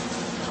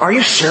 Are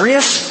you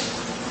serious?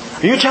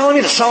 Are you telling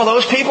me that some of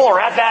those people are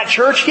at that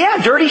church? Yeah,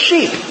 dirty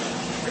sheep.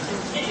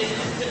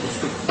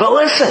 But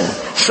listen,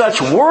 such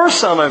were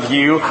some of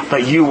you,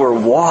 but you were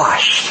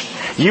washed.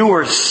 You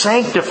were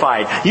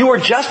sanctified. You were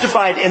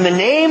justified in the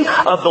name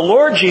of the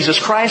Lord Jesus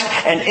Christ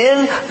and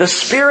in the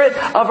Spirit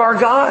of our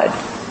God.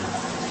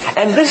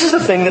 And this is the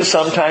thing that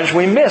sometimes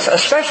we miss,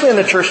 especially in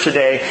the church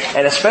today,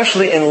 and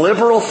especially in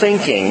liberal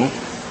thinking,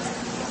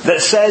 that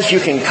says you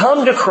can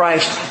come to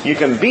Christ, you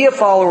can be a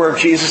follower of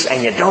Jesus,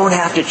 and you don't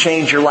have to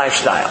change your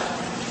lifestyle.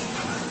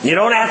 You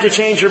don't have to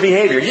change your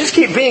behavior. You just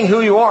keep being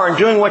who you are and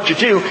doing what you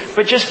do,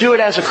 but just do it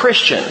as a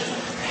Christian.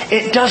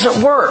 It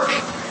doesn't work.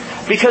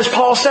 Because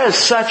Paul says,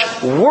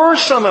 such were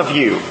some of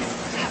you.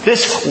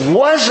 This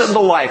was the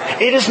life.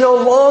 It is no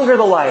longer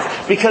the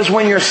life. Because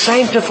when you're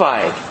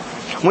sanctified,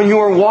 when you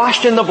are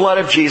washed in the blood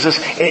of Jesus,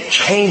 it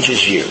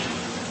changes you.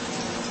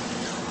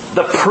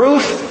 The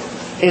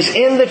proof is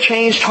in the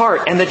changed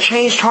heart. And the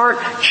changed heart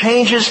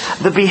changes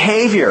the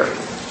behavior.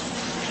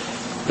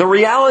 The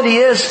reality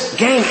is,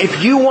 gang,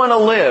 if you want to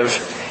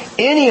live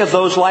any of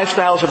those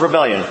lifestyles of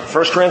rebellion,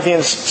 1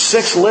 Corinthians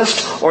 6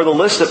 list or the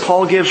list that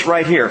Paul gives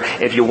right here,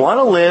 if you want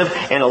to live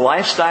in a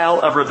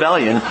lifestyle of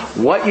rebellion,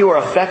 what you are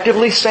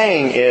effectively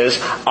saying is,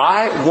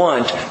 I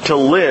want to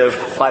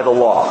live by the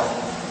law.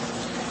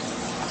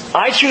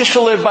 I choose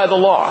to live by the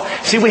law.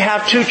 See, we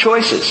have two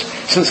choices.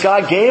 Since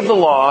God gave the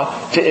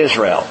law to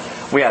Israel,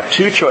 we have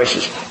two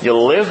choices. You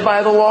live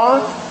by the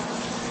law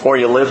or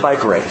you live by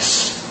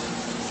grace.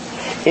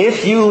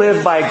 If you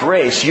live by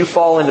grace, you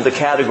fall into the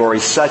category,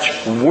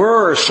 such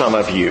were some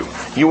of you.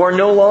 You are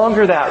no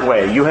longer that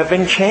way. You have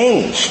been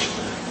changed.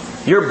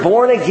 You're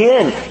born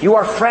again. You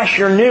are fresh.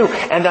 You're new.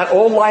 And that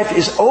old life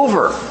is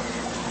over.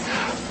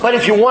 But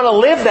if you want to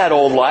live that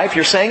old life,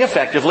 you're saying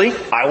effectively,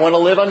 I want to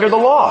live under the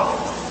law.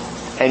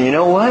 And you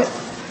know what?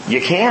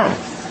 You can.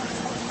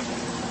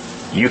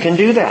 You can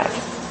do that.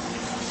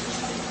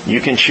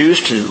 You can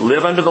choose to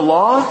live under the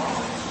law.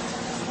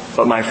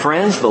 But my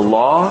friends, the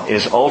law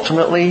is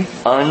ultimately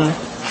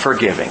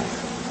unforgiving.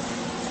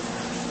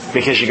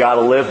 Because you got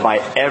to live by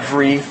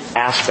every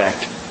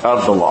aspect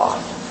of the law.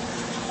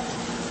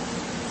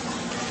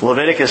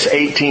 Leviticus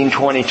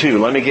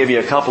 18:22. Let me give you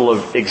a couple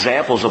of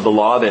examples of the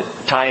law that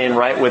tie in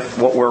right with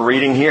what we're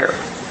reading here.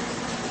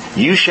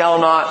 You shall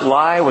not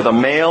lie with a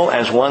male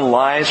as one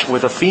lies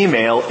with a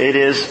female. It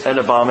is an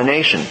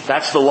abomination.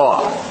 That's the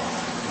law.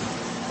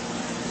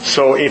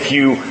 So if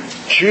you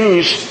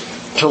choose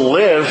to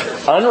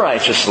live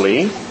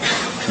unrighteously,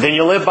 then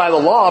you live by the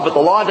law, but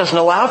the law doesn't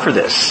allow for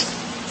this.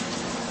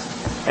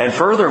 And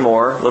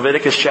furthermore,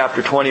 Leviticus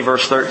chapter 20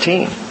 verse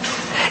 13.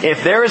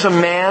 If there is a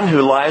man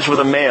who lies with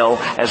a male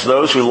as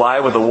those who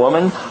lie with a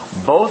woman,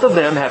 both of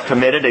them have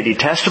committed a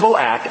detestable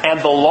act, and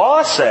the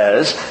law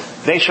says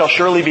they shall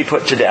surely be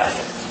put to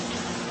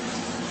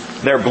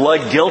death. Their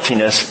blood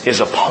guiltiness is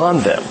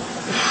upon them.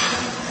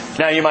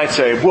 Now you might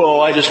say,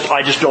 well, I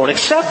just don't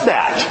accept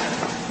that.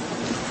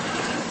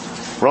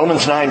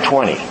 Romans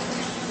 9:20.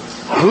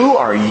 Who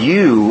are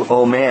you,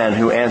 O man,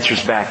 who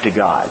answers back to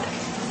God?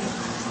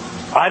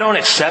 I don't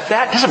accept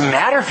that. It doesn't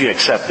matter if you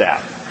accept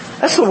that.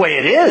 That's the way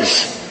it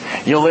is.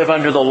 You live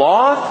under the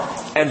law,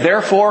 and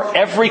therefore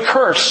every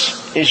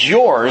curse is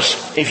yours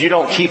if you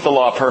don't keep the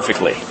law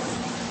perfectly.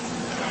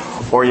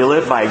 Or you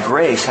live by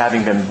grace,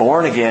 having been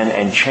born again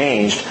and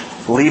changed,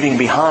 leaving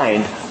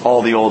behind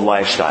all the old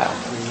lifestyle.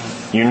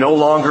 You no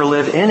longer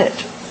live in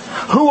it.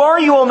 Who are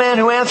you, O man,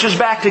 who answers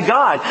back to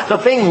God? The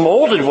thing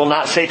molded will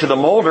not say to the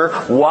molder,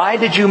 why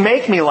did you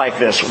make me like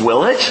this?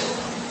 Will it?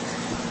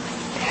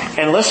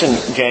 And listen,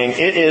 gang,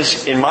 it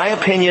is, in my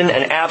opinion,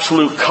 an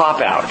absolute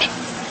cop-out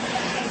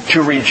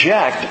to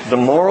reject the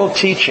moral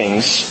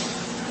teachings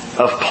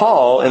of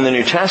Paul in the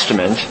New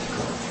Testament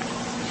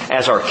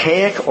as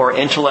archaic or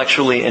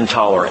intellectually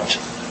intolerant.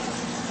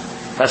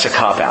 That's a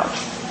cop-out.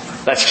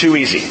 That's too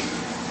easy.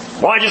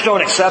 Well, I just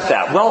don't accept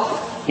that.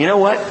 Well, you know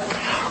what?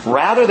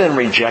 Rather than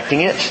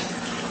rejecting it,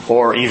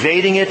 or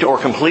evading it, or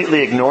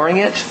completely ignoring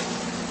it,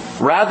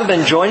 rather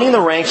than joining the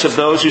ranks of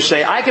those who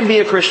say, I can be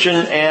a Christian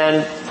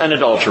and an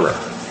adulterer.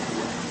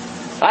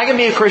 I can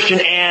be a Christian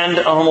and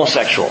a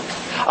homosexual.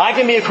 I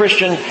can be a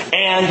Christian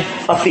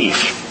and a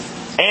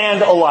thief.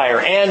 And a liar.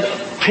 And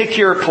pick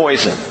your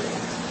poison.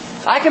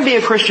 I can be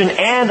a Christian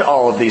and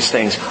all of these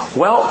things.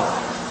 Well,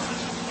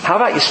 how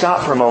about you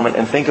stop for a moment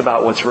and think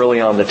about what's really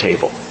on the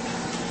table?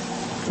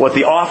 What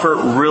the offer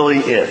really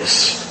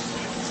is.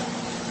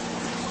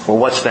 Well,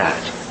 what's that?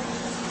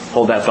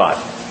 Hold that thought.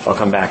 I'll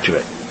come back to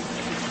it.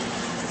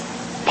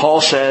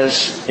 Paul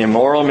says,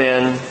 immoral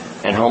men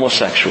and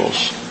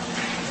homosexuals.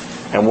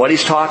 And what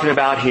he's talking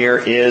about here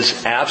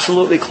is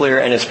absolutely clear,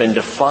 and it's been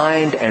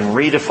defined and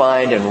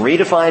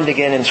redefined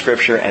again in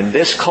Scripture. And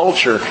this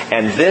culture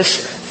and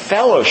this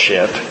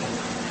fellowship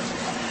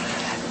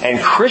and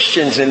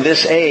Christians in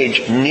this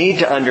age need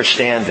to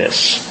understand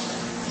this.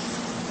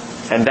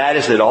 And that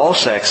is that all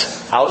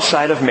sex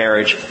outside of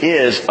marriage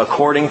is,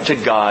 according to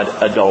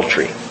God,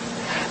 adultery.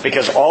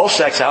 Because all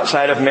sex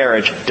outside of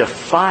marriage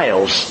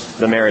defiles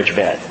the marriage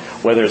bed.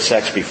 Whether it's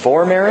sex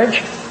before marriage,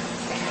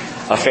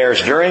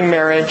 affairs during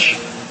marriage,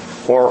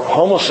 or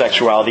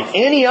homosexuality,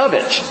 any of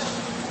it,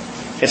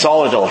 it's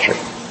all adultery.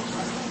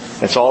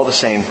 It's all the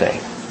same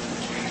thing.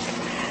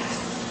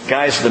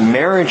 Guys, the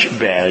marriage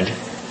bed,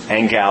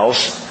 and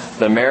gals,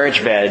 the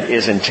marriage bed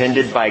is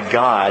intended by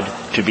God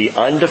to be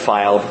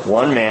undefiled,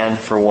 one man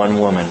for one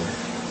woman.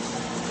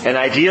 And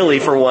ideally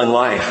for one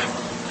life.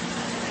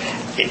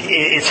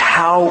 It's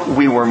how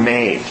we were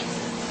made.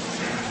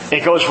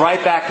 It goes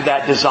right back to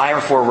that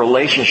desire for a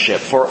relationship,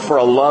 for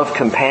a love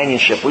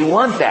companionship. We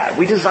want that.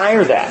 We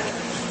desire that.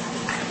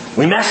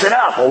 We mess it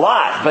up a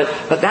lot,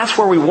 but that's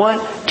where we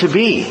want to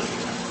be.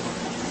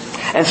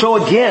 And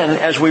so again,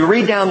 as we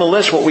read down the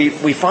list, what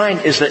we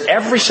find is that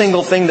every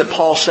single thing that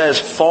Paul says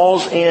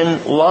falls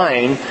in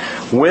line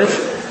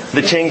with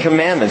the Ten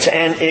Commandments.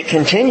 And it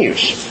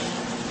continues.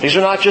 These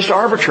are not just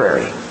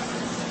arbitrary.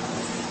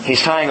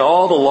 He's tying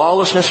all the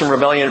lawlessness and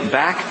rebellion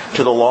back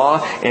to the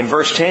law. In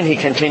verse 10, he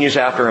continues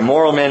after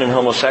immoral men and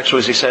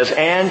homosexuals. He says,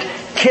 and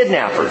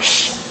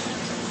kidnappers.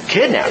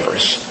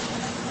 Kidnappers.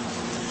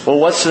 Well,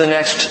 what's the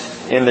next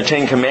in the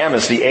Ten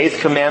Commandments? The 8th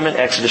commandment,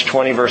 Exodus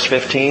 20, verse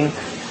 15.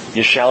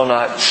 You shall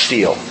not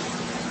steal.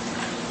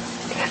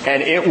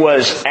 And it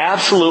was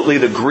absolutely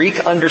the Greek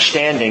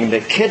understanding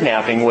that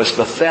kidnapping was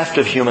the theft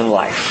of human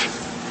life.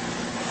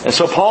 And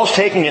so Paul's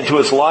taking it to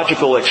its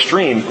logical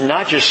extreme,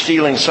 not just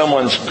stealing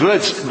someone's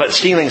goods, but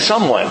stealing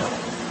someone.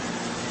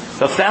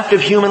 The theft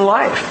of human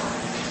life.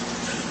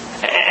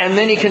 And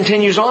then he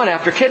continues on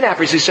after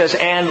kidnappers. He says,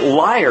 and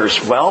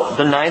liars. Well,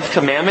 the 9th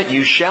commandment,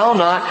 you shall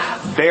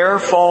not bear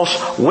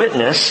false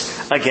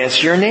witness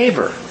against your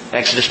neighbor.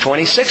 Exodus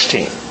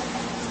 20:16.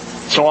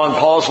 So on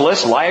Paul's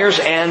list, liars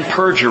and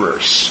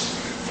perjurers.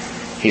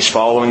 He's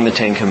following the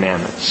Ten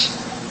Commandments.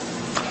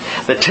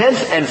 The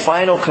 10th and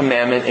final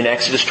commandment in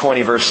Exodus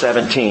 20 verse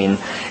 17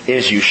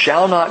 is you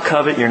shall not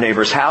covet your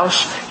neighbor's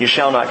house, you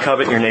shall not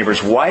covet your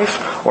neighbor's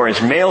wife, or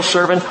his male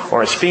servant,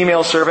 or his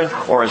female servant,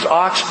 or his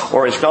ox,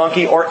 or his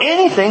donkey, or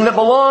anything that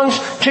belongs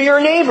to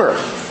your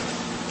neighbor.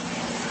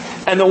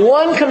 And the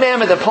one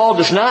commandment that Paul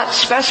does not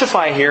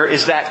specify here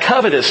is that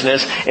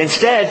covetousness.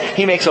 Instead,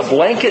 he makes a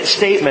blanket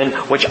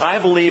statement, which I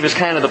believe is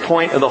kind of the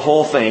point of the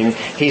whole thing.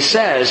 He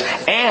says,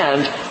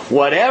 and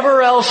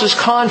whatever else is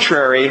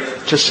contrary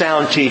to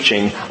sound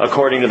teaching,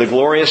 according to the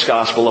glorious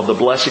gospel of the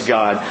blessed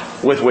God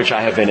with which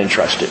I have been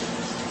entrusted.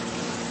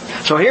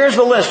 So here's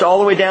the list all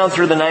the way down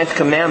through the 9th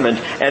commandment,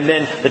 and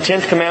then the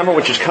 10th commandment,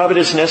 which is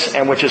covetousness,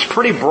 and which is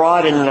pretty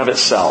broad in and of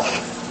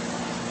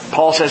itself.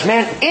 Paul says,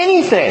 man,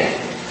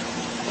 anything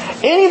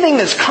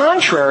that's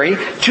contrary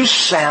to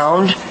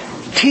sound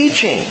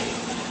teaching.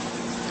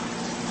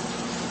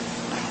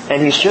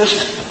 And he's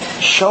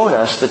just shown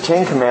us the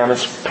 10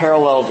 Commandments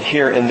paralleled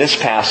here in this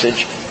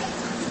passage.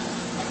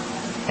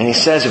 And he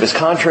says if it's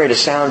contrary to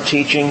sound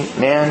teaching,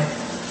 man,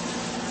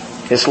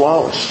 it's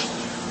lawless.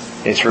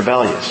 It's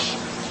rebellious.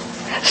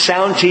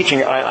 Sound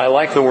teaching, I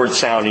like the word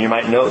sound, and you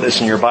might note this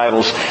in your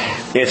Bibles.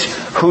 It's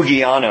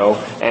hugiano,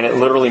 and it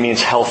literally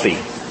means healthy.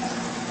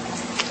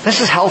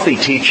 This is healthy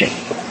teaching.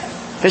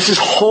 This is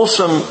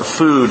wholesome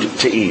food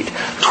to eat.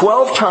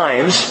 12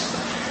 times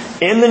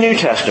in the New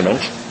Testament,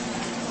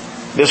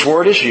 this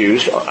word is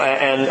used,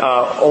 and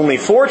only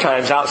 4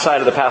 times outside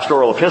of the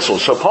pastoral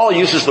epistles. So Paul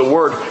uses the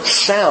word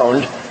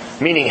sound,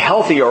 meaning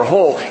healthy or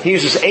whole. He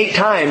uses 8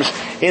 times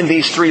in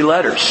these 3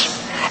 letters.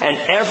 And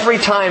every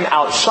time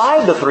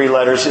outside the 3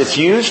 letters it's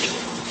used,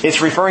 it's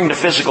referring to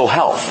physical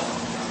health.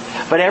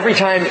 But every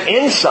time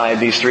inside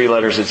these 3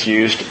 letters it's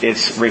used,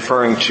 it's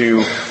referring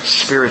to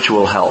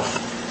spiritual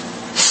health.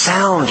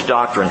 Sound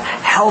doctrine,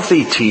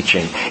 healthy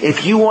teaching.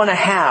 If you want to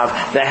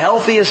have the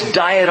healthiest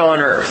diet on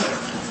earth,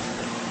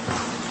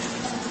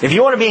 if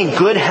you want to be in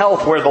good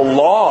health where the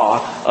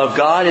law of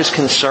God is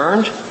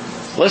concerned,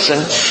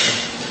 listen,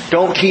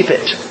 don't keep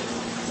it.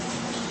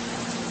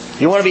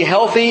 You want to be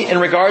healthy in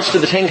regards to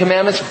the 10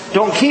 Commandments?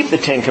 Don't keep the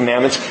 10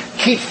 Commandments.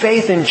 Keep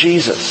faith in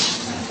Jesus.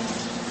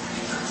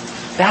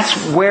 That's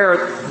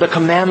where the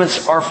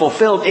commandments are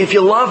fulfilled. If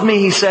you love me,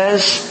 he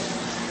says,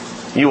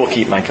 you will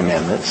keep my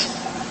commandments.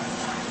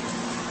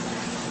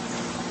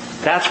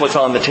 That's what's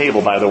on the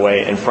table, by the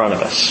way, in front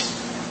of us.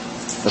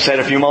 I said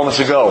a few moments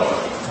ago,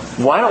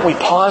 why don't we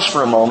pause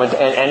for a moment,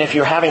 and if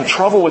you're having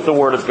trouble with the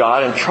Word of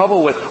God, and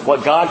trouble with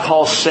what God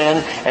calls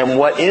sin, and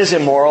what is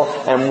immoral,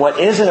 and what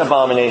is an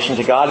abomination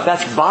to God, if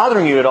that's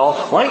bothering you at all,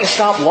 why don't you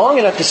stop long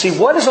enough to see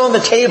what is on the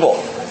table?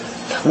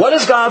 What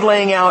is God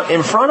laying out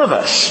in front of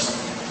us?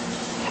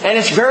 And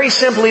it's very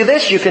simply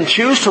this: you can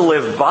choose to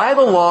live by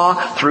the law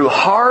through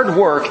hard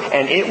work,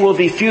 and it will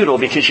be futile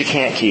because you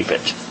can't keep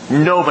it.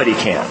 Nobody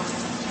can.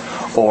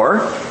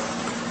 Or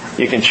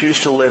you can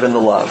choose to live in the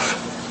love.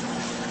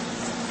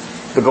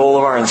 The goal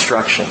of our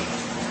instruction.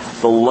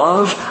 The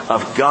love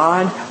of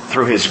God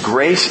through His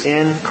grace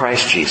in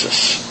Christ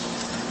Jesus.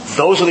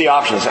 Those are the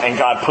options, and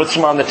God puts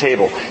them on the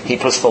table. He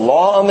puts the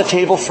law on the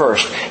table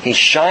first. He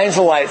shines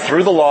the light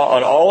through the law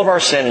on all of our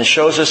sin and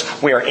shows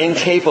us we are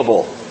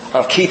incapable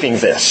of keeping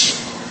this.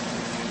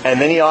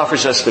 And then He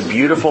offers us the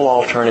beautiful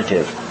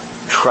alternative.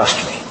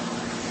 Trust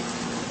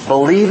me.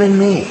 Believe in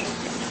me,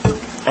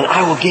 and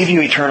I will give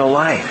you eternal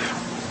life.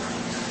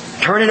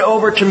 Turn it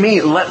over to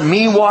me. Let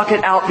me walk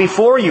it out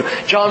before you.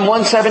 John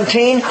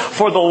 1:17,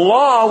 for the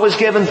law was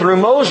given through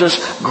Moses.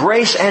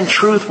 Grace and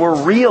truth were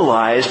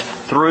realized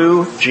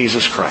through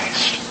Jesus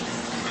Christ.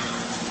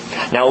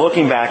 Now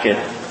looking back at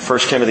 1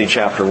 Timothy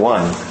chapter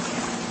 1,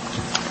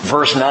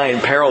 verse 9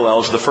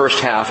 parallels the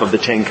first half of the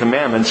Ten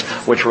Commandments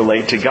which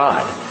relate to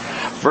God.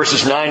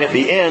 Verses 9 at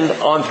the end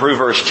on through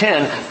verse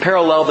 10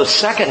 parallel the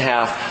second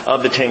half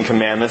of the Ten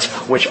Commandments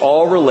which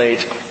all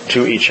relate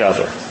to each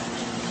other.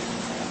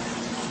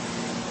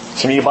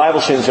 Some of you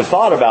Bible students have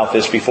thought about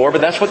this before,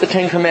 but that's what the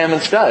Ten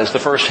Commandments does. The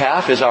first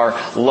half is our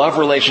love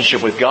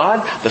relationship with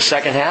God. The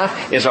second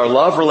half is our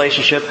love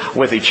relationship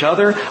with each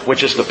other,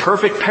 which is the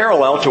perfect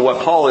parallel to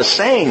what Paul is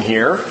saying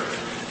here,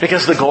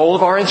 because the goal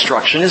of our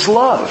instruction is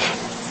love.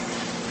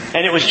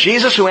 And it was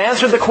Jesus who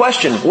answered the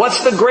question,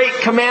 what's the great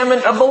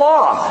commandment of the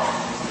law?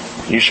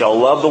 You shall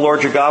love the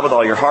Lord your God with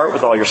all your heart,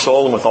 with all your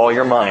soul, and with all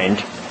your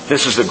mind.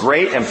 This is the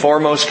great and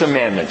foremost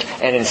commandment.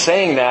 And in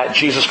saying that,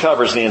 Jesus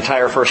covers the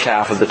entire first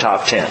half of the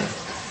top 10.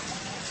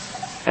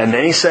 And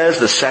then He says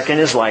the second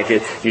is like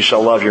it. You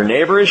shall love your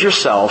neighbor as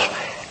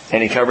yourself.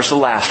 And He covers the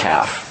last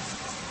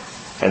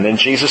half. And then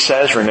Jesus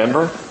says,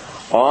 remember,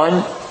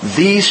 on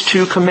these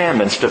two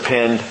commandments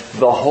depend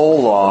the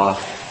whole law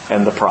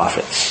and the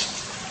prophets.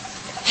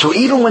 So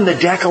even when the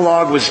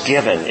Decalogue was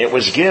given, it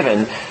was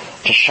given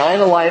to shine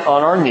a light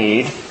on our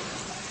need,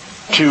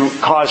 to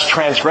cause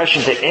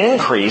transgression to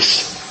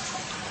increase,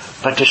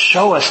 but to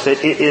show us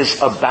that it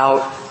is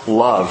about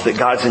love, that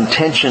God's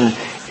intention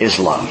is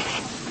love.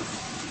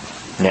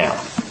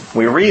 Now,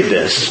 we read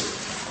this,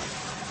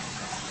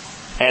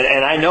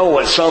 and I know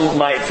what some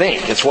might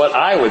think. It's what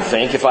I would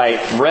think if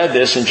I read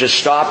this and just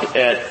stopped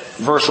at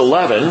verse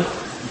 11.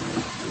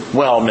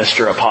 Well,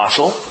 Mr.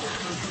 Apostle,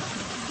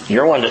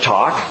 you're one to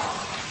talk.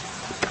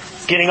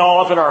 Getting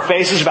all up in our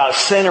faces about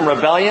sin and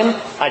rebellion.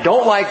 I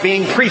don't like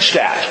being preached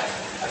at.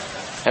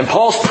 And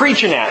Paul's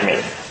preaching at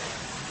me.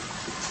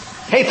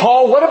 Hey,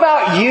 Paul, what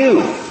about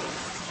you?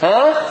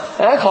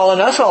 Huh? Calling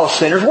us all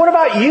sinners. What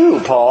about you,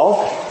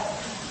 Paul?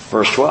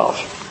 Verse 12.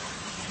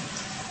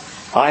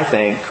 I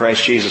thank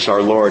Christ Jesus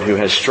our Lord, who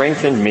has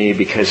strengthened me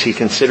because He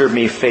considered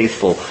me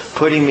faithful,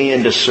 putting me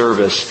into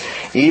service,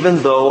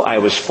 even though I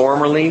was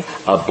formerly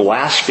a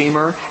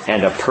blasphemer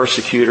and a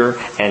persecutor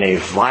and a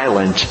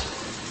violent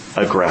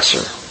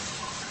aggressor.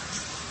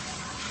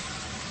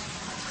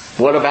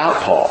 What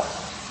about Paul?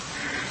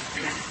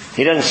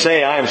 He doesn't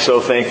say, I am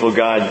so thankful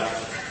God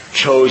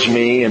chose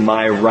me in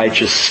my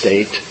righteous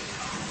state,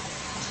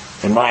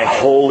 in my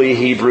holy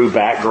Hebrew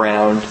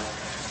background,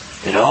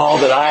 and all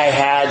that I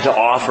had to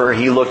offer.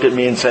 He looked at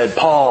me and said,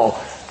 Paul,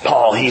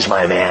 he's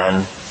my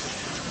man.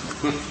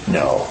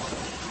 No.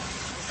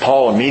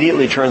 Paul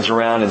immediately turns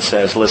around and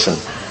says, listen,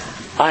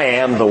 I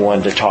am the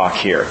one to talk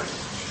here.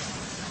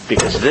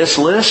 Because this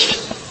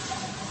list,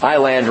 I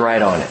land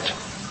right on it.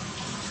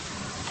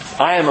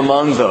 I am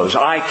among those.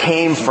 I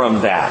came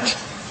from that.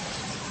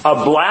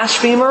 A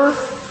blasphemer,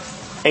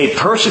 a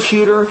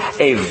persecutor,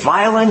 a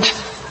violent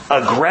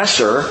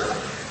aggressor.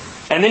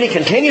 And then he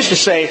continues to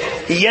say,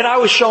 yet I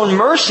was shown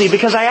mercy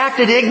because I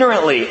acted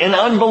ignorantly in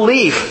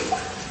unbelief.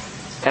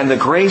 And the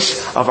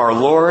grace of our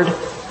Lord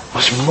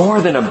was more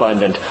than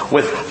abundant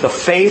with the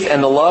faith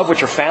and the love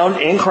which are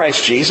found in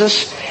Christ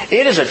Jesus.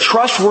 It is a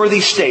trustworthy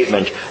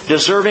statement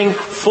deserving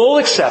full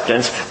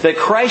acceptance that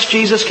Christ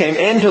Jesus came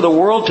into the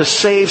world to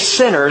save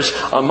sinners,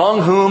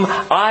 among whom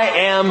I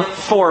am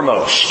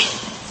foremost.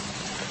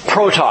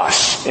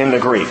 Protos in the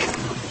Greek.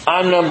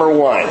 I'm number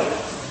one.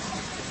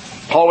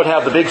 Paul would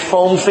have the big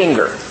foam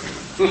finger.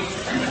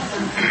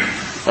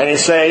 And he'd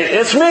say,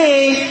 it's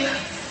me,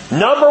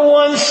 number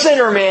one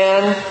sinner,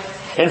 man.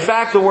 In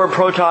fact, the word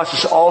protos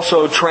is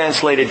also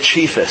translated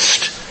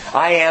chiefest.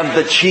 I am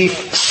the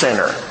chief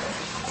sinner.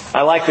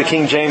 I like the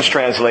King James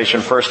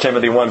translation, 1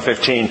 Timothy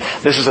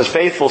 1:15. This is a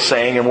faithful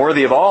saying and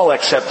worthy of all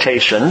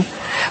acceptation,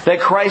 that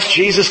Christ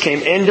Jesus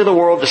came into the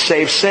world to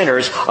save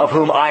sinners, of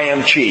whom I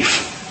am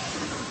chief.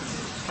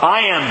 I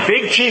am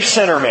big chief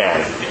sinner man.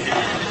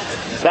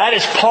 That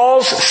is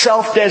Paul's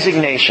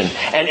self-designation.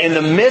 And in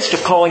the midst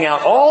of calling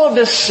out all of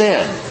this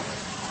sin,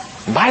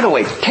 and by the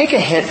way, take a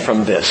hint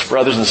from this,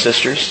 brothers and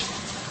sisters.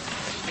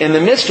 In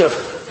the midst of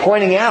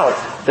pointing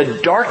out the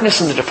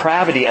darkness and the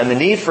depravity and the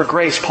need for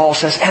grace, Paul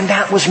says, and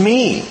that was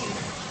me.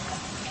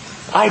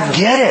 I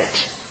did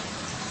it.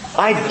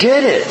 I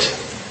did it.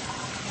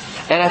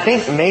 And I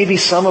think maybe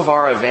some of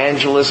our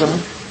evangelism,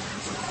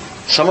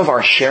 some of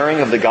our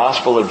sharing of the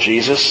gospel of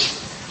Jesus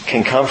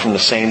can come from the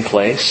same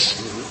place.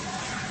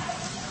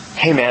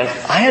 Hey man,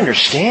 I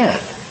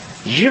understand.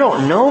 You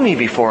don't know me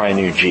before I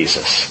knew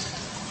Jesus.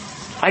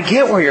 I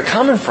get where you're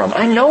coming from.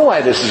 I know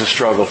why this is a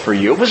struggle for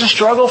you. It was a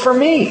struggle for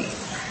me.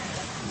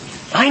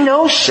 I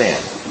know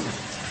sin.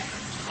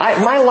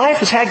 My life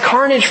has had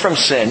carnage from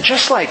sin,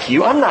 just like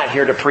you. I'm not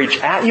here to preach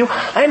at you.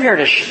 I'm here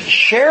to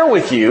share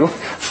with you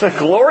the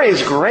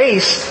glorious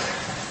grace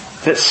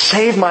that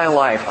saved my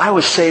life. I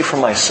was saved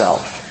from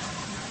myself.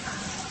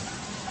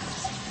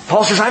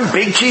 Paul says, I'm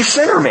big chief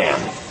sinner, man.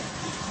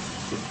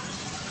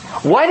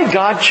 Why did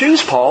God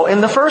choose Paul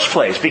in the first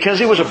place? Because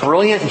he was a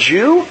brilliant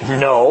Jew?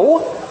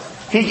 No.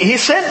 He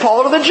sent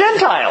Paul to the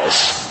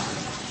Gentiles,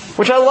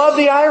 which I love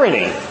the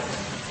irony.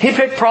 He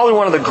picked probably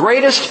one of the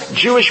greatest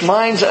Jewish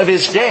minds of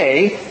his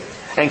day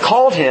and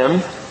called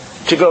him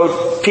to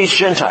go teach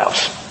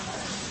Gentiles.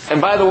 And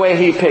by the way,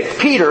 he picked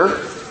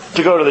Peter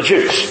to go to the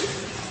Jews.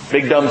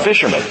 Big dumb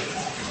fisherman.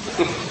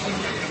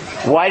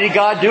 Why did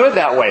God do it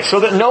that way? So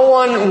that no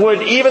one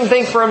would even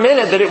think for a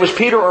minute that it was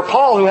Peter or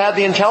Paul who had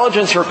the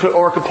intelligence or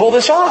could pull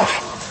this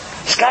off.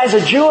 This guy's a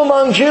Jew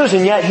among Jews,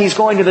 and yet he's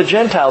going to the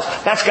Gentiles.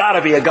 That's got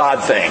to be a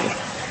God thing.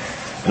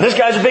 And this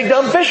guy's a big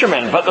dumb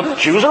fisherman, but the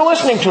Jews are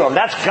listening to him.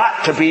 That's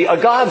got to be a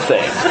God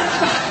thing.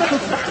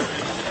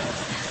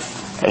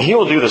 And He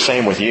will do the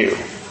same with you.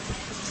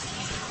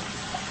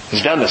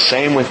 He's done the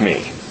same with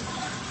me.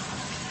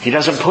 He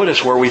doesn't put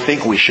us where we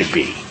think we should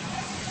be.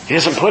 He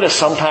doesn't put us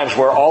sometimes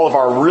where all of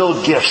our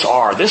real gifts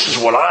are. This is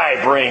what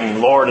I bring,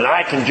 Lord, and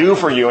I can do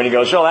for you. And He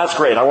goes, oh, that's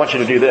great. I want you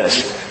to do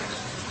this.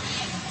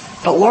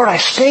 But Lord, I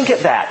stink at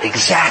that.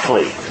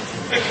 Exactly.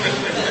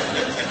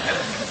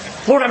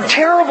 Lord, I'm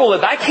terrible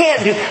at that. I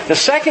can't do. The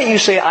second you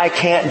say, I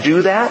can't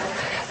do that,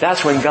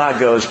 that's when God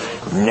goes,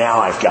 now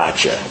I've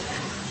got you.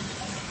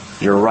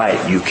 You're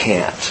right, you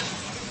can't.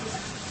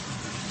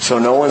 So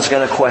no one's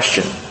going to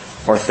question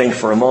or think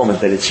for a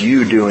moment that it's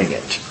you doing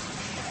it.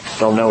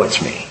 They'll know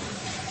it's me.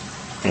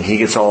 And He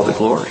gets all the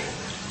glory.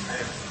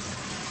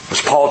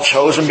 Was Paul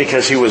chosen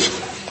because he was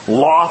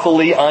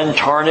lawfully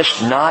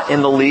untarnished? Not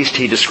in the least.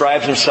 He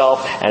describes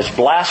himself as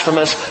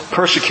blasphemous,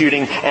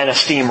 persecuting, and a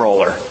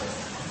steamroller.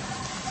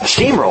 A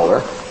steamroller?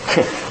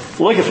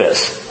 Look at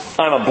this.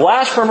 I'm a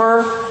blasphemer,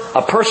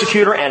 a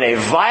persecutor, and a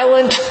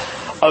violent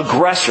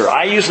aggressor.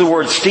 I use the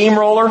word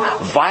steamroller.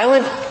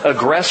 Violent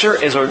aggressor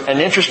is an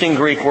interesting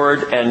Greek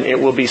word, and it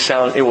will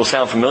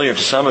sound familiar to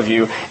some of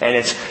you, and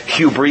it's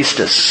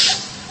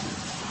hubristis.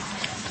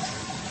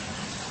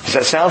 Does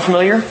that sound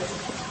familiar?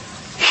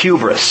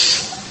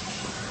 Hubris.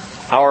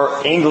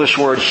 Our English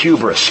word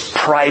hubris,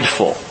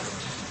 prideful.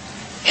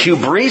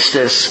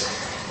 Hubristis,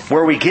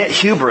 where we get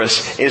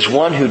hubris, is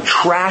one who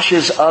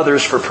trashes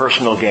others for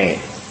personal gain.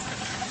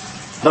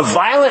 The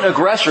violent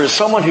aggressor is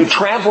someone who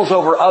tramples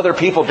over other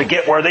people to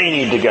get where they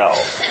need to go,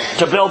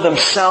 to build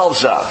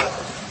themselves up.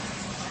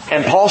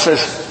 And Paul says,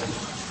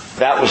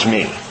 that was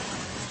me.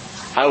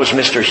 I was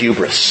Mr.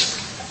 Hubris.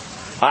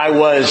 I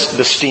was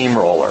the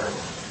steamroller.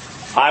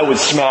 I would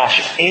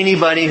smash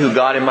anybody who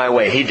got in my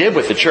way. He did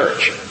with the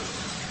church.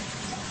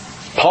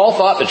 Paul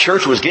thought the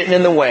church was getting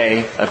in the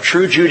way of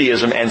true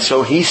Judaism, and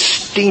so he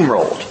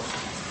steamrolled.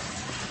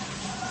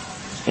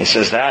 He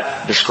says,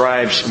 that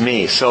describes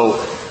me. So,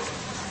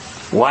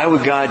 why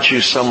would God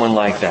choose someone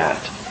like that?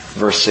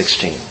 Verse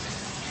 16.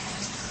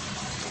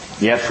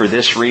 Yet for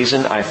this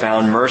reason I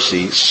found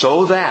mercy,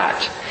 so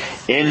that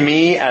in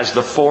me as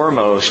the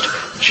foremost,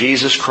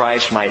 Jesus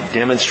Christ might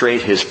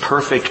demonstrate His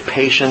perfect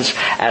patience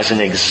as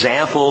an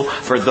example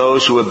for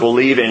those who would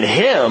believe in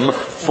Him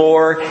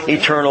for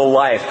eternal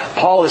life.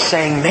 Paul is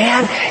saying,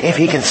 man, if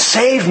He can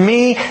save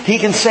me, He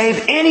can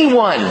save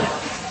anyone.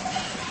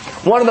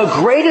 One of the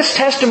greatest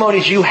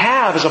testimonies you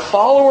have as a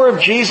follower of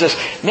Jesus,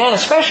 man,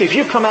 especially if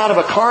you've come out of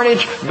a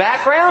carnage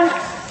background,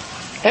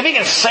 if He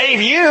can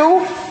save you,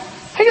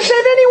 He can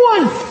save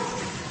anyone.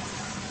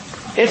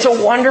 It's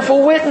a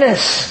wonderful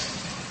witness.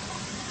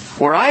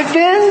 Where I've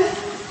been,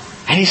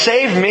 and He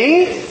saved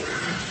me,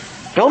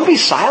 don't be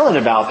silent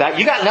about that.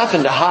 You got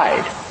nothing to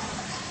hide.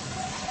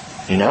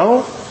 You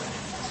know?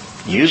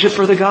 Use it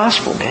for the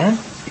gospel, man.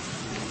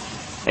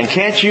 And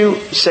can't you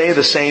say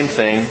the same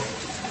thing?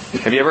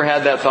 Have you ever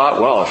had that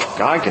thought? Well, if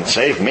God can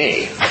save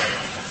me,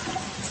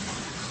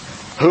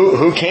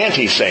 who can't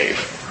He save?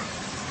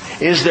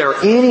 Is there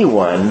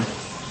anyone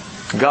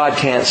God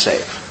can't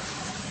save?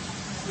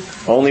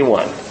 Only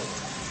one.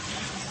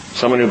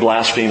 Someone who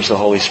blasphemes the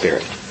Holy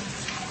Spirit.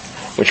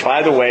 Which,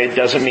 by the way,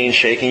 doesn't mean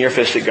shaking your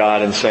fist at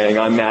God and saying,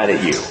 I'm mad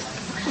at you.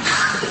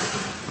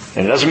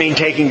 And it doesn't mean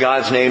taking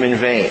God's name in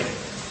vain.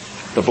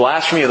 The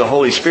blasphemy of the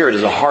Holy Spirit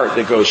is a heart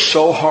that goes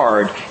so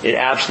hard, it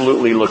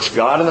absolutely looks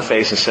God in the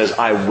face and says,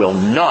 I will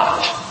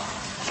not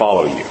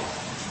follow you.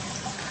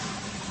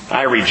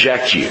 I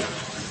reject you.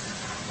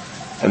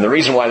 And the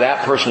reason why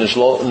that person is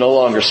no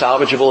longer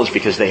salvageable is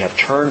because they have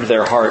turned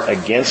their heart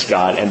against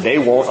God and they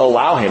won't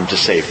allow Him to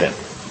save them.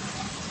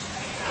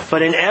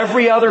 But in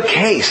every other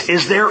case,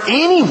 is there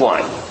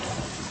anyone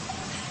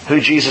who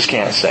Jesus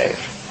can't save?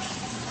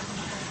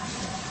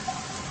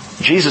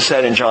 Jesus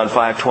said in John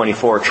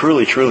 5:24,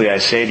 "Truly, truly, I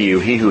say to you,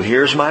 he who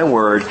hears my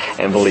word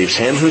and believes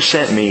him who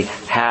sent me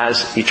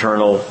has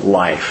eternal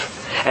life,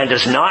 and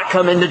does not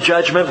come into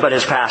judgment, but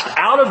has passed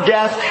out of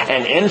death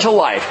and into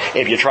life."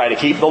 If you try to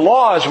keep the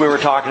law, as we were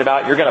talking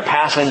about, you're going to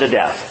pass into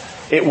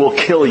death. It will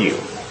kill you.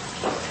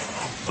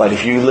 But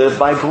if you live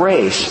by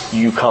grace,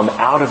 you come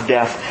out of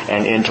death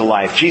and into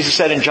life. Jesus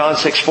said in John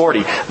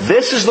 6:40,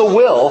 "This is the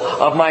will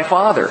of my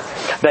Father,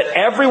 that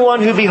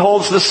everyone who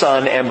beholds the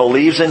Son and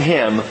believes in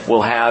Him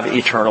will have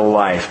eternal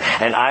life.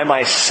 And I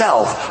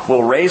myself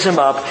will raise him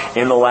up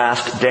in the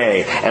last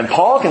day." And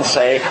Paul can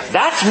say,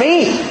 that's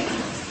me.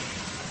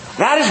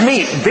 That is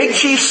me. Big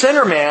chief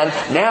sinner man,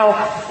 now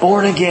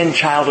born again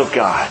child of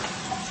God.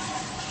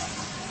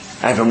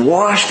 I've been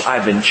washed.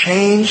 I've been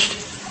changed.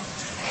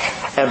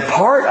 And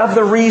part of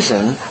the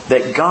reason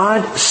that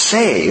God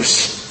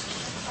saves,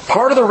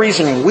 part of the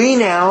reason we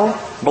now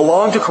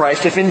belong to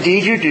Christ, if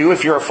indeed you do,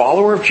 if you're a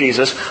follower of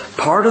Jesus,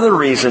 part of the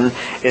reason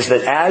is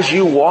that as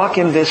you walk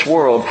in this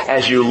world,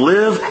 as you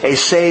live a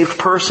saved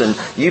person,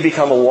 you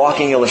become a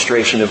walking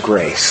illustration of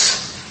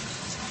grace.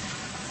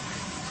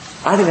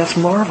 I think that's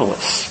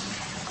marvelous.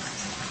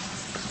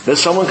 That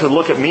someone could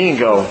look at me and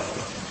go,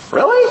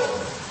 "Really?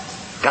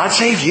 God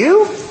saved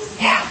you?"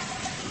 Yeah.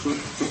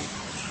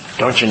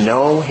 Don't you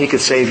know He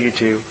could save you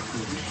too?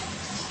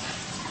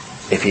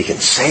 If He can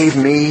save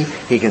me,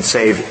 He can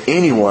save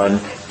anyone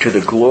to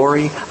the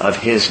glory of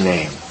His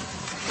name.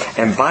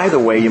 And by the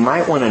way, you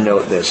might want to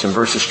note this in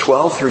verses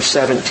 12 through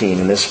 17,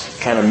 in this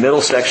kind of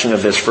middle section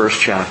of this first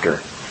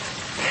chapter.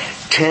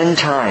 10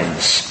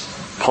 times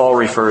Paul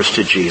refers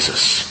to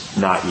Jesus,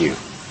 not you.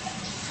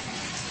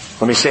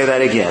 Let me say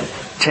that again.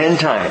 10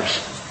 times.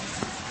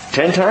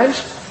 10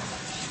 times?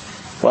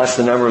 Well, that's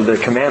the number of the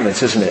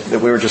commandments, isn't it, that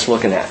we were just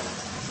looking at.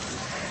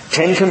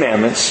 10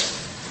 commandments.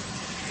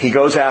 He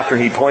goes after,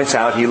 he points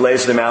out, he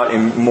lays them out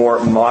in more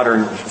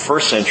modern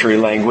first century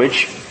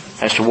language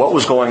as to what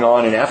was going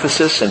on in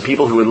Ephesus and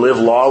people who would live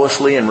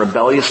lawlessly and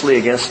rebelliously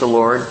against the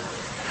Lord.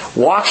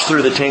 Walks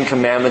through the 10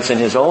 commandments in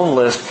his own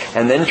list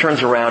and then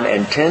turns around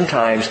and 10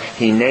 times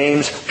he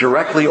names,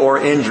 directly or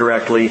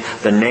indirectly,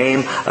 the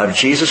name of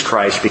Jesus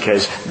Christ,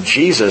 because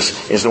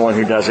Jesus is the one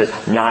who does it,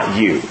 not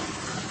you.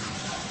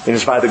 It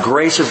is by the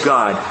grace of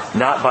God,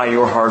 not by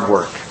your hard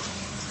work.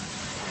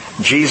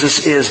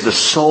 Jesus is the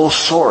sole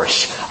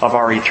source of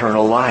our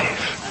eternal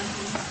life.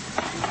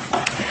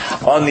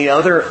 On the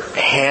other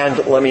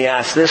hand, let me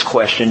ask this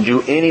question.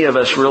 Do any of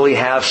us really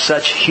have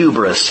such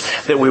hubris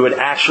that we would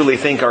actually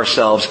think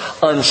ourselves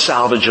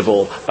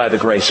unsalvageable by the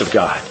grace of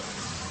God?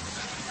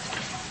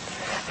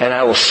 And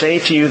I will say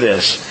to you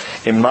this,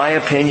 in my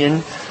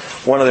opinion,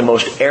 one of the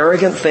most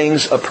arrogant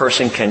things a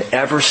person can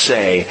ever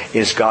say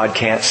is, "God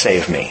can't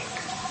save me."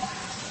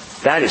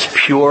 That is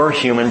pure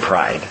human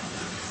pride.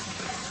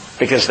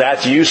 Because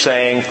that's you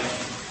saying,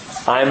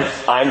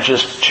 I'm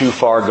just too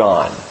far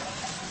gone.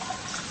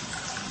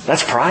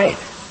 That's pride.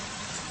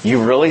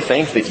 You really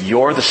think that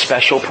you're the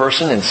special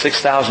person in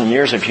 6,000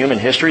 years of human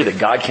history that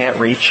God can't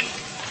reach?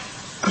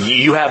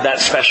 You have that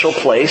special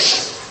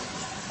place?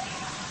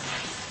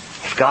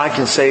 If God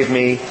can save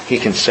me, He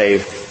can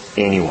save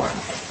anyone.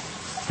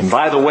 And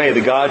by the way,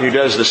 the God who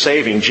does the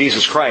saving,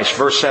 Jesus Christ,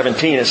 verse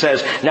 17, it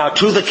says, "Now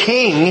to the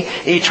King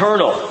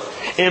eternal,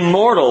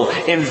 immortal,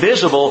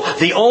 invisible,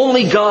 the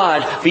only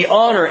God, be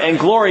honor and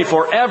glory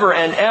forever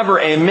and ever.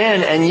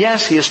 Amen." And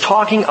yes, he is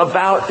talking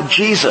about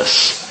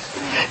Jesus.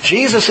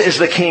 Jesus is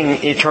the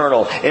King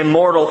eternal,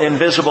 immortal,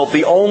 invisible,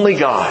 the only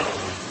God.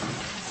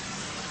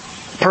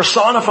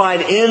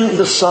 Personified in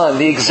the Son,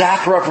 the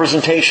exact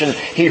representation,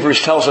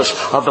 Hebrews tells us,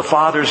 of the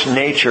Father's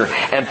nature.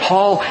 And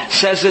Paul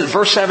says that,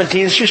 verse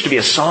 17, this used to be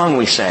a song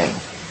we sang.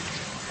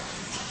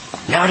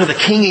 "Now to the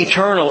King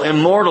eternal,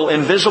 immortal,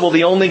 invisible,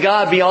 the only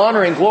God, be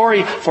honor and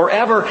glory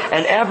forever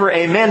and ever.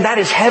 Amen." That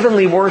is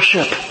heavenly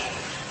worship.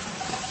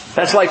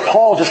 That's like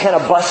Paul just kind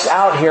of busts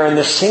out here in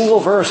this single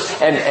verse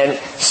and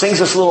sings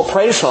this little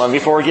praise song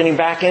before getting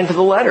back into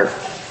the letter.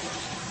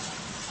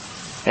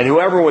 And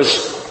whoever was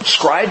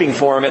scribing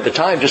for him at the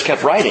time just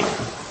kept writing.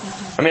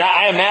 I mean,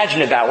 I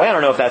imagine it that way. I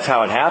don't know if that's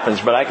how it happens,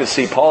 but I could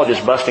see Paul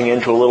just busting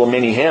into a little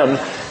mini hymn,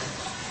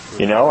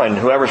 and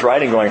whoever's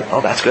writing going,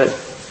 "Oh, that's good.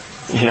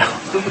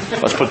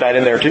 Let's put that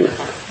in there too."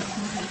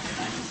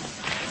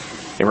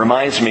 It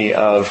reminds me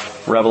of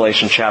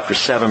Revelation chapter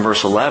 7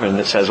 verse 11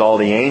 that says all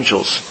the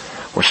angels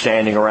were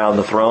standing around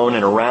the throne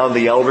and around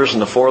the elders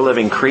and the 4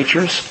 living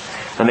creatures,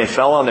 and they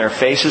fell on their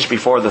faces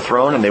before the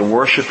throne and they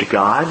worshipped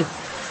God,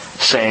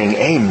 saying,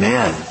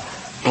 "Amen.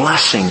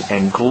 Blessing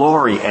and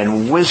glory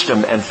and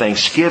wisdom and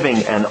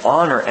thanksgiving and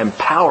honor and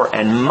power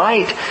and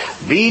might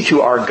be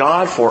to our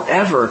God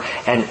forever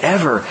and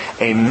ever.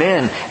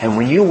 Amen." And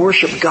when you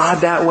worship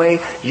God that way,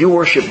 you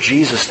worship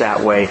Jesus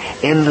that way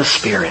in the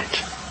Spirit.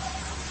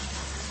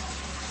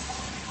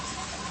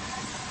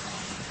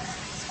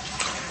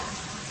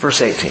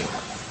 Verse 18.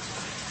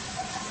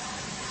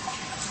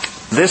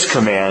 "This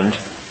command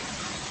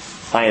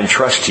I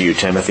entrust to you,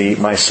 Timothy,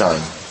 my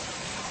son."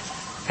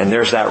 And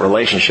there's that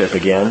relationship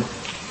again,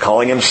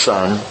 calling him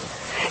son.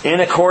 in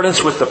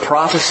accordance with the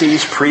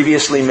prophecies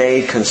previously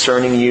made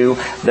concerning you,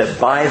 that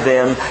by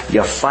them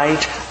you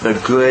fight the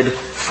good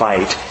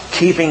fight,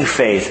 keeping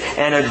faith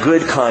and a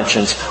good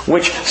conscience,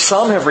 which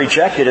some have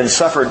rejected and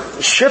suffered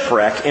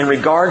shipwreck in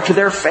regard to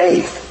their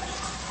faith.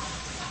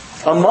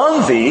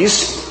 Among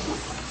these,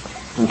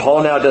 and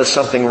Paul now does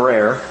something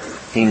rare,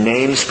 he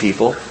names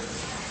people.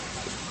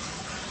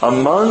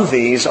 Among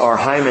these are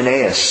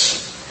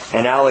Hymenaeus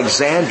and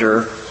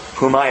Alexander,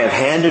 whom I have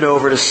handed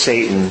over to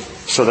Satan,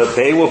 so that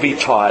they will be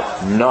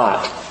taught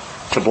not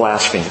to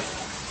blaspheme.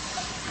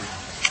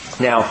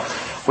 Now,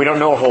 we don't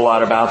know a whole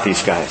lot about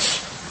these guys.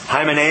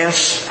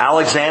 Hymenaeus,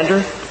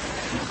 Alexander,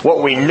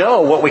 what we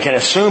know, what we can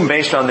assume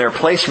based on their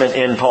placement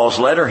in Paul's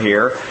letter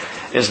here,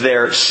 is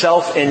their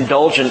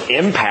self-indulgent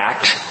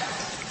impact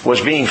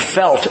was being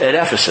felt at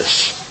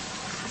Ephesus.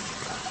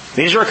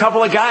 These are a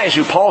couple of guys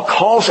who Paul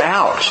calls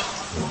out.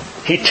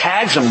 He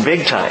tags them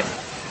big time.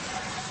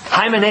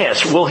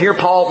 Hymenaeus, we'll hear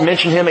Paul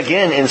mention him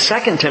again in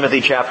 2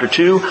 Timothy chapter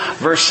 2,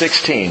 verse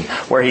 16,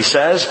 where he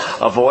says,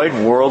 avoid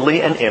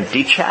worldly and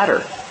empty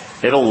chatter.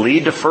 It'll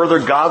lead to further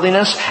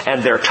godliness,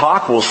 and their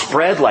talk will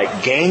spread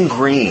like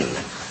gangrene.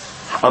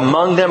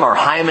 Among them are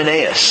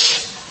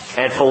Hymenaeus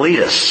and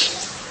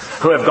Philetus,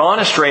 who have gone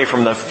astray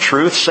from the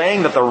truth,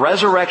 saying that the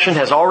resurrection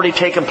has already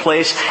taken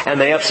place, and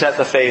they upset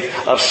the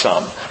faith of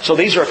some. So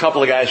these are a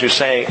couple of guys who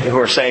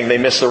are saying they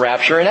missed the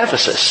rapture in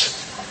Ephesus.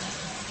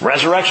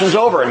 Resurrection's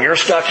over, and you're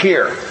stuck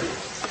here.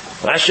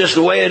 That's just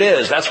the way it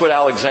is. That's what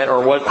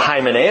what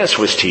Hymenaeus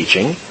was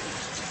teaching.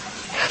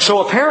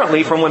 So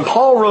apparently, from when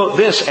Paul wrote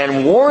this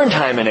and warned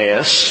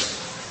Hymenaeus,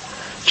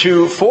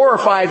 to 4 or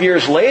 5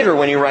 years later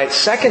when he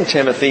writes 2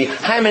 Timothy,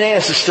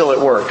 Hymenaeus is still at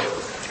work.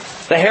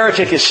 The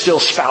heretic is still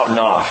spouting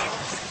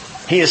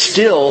off. He is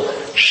still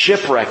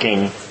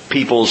shipwrecking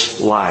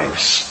people's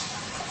lives.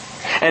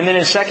 And then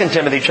in 2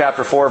 Timothy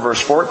chapter 4,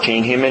 verse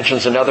 14, he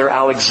mentions another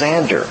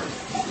Alexander.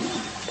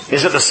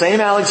 Is it the same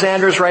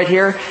Alexander as right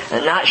here?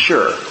 I'm not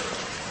sure.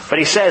 But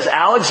he says,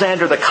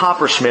 Alexander the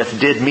coppersmith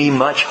did me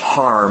much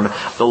harm.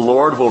 The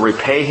Lord will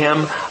repay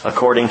him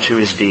according to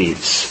his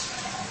deeds.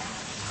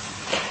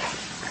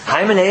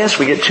 Hymenaeus,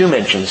 we get 2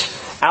 mentions.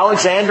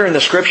 Alexander in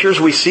the Scriptures,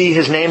 we see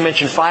his name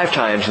mentioned 5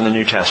 times in the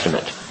New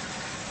Testament.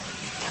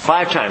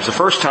 5 times. The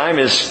first time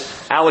is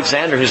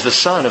Alexander, who's the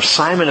son of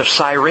Simon of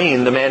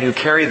Cyrene, the man who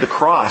carried the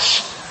cross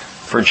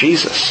for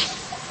Jesus.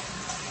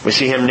 We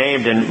see him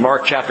named in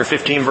Mark chapter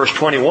 15, verse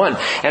 21.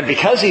 And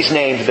because he's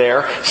named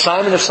there,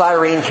 Simon of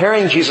Cyrene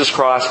carrying Jesus'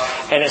 cross,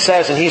 and it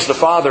says, and he's the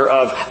father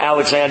of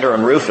Alexander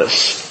and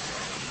Rufus.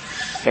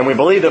 And we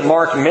believe that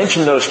Mark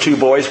mentioned those 2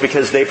 boys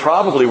because they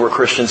probably were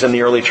Christians in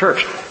the early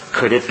church.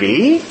 Could it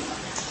be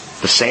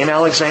the same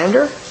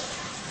Alexander?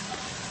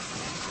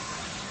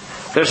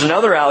 There's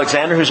another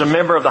Alexander who's a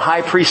member of the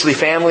high priestly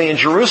family in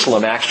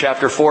Jerusalem, Acts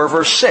chapter 4,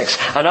 verse 6.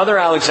 Another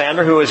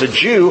Alexander who is a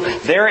Jew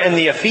there in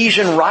the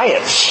Ephesian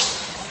riots.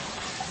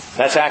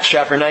 That's Acts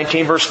chapter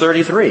 19, verse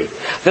 33.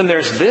 Then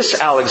there's this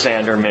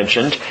Alexander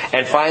mentioned,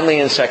 and finally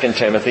in 2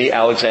 Timothy,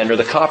 Alexander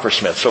the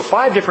coppersmith. So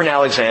 5 different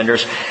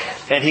Alexanders,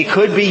 and he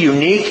could be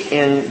unique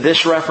in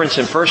this reference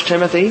in 1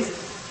 Timothy,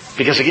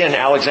 because again,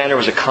 Alexander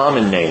was a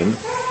common name.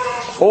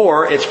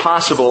 Or it's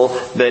possible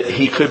that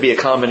he could be a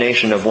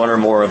combination of one or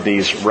more of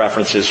these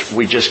references.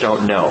 We just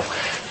don't know.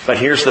 But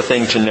here's the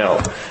thing to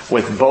know.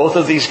 With both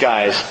of these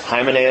guys,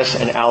 Hymenaeus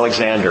and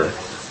Alexander,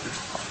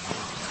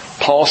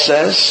 Paul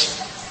says,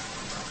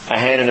 I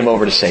handed him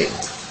over to Satan.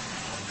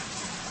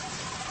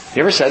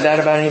 You ever said that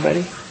about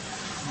anybody?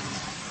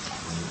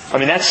 I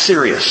mean, that's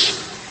serious.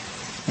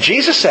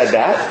 Jesus said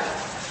that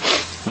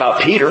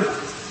about Peter.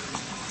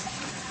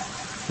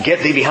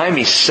 Get thee behind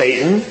me,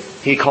 Satan,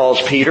 he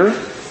calls Peter.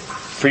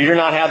 For you do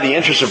not have the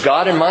interests of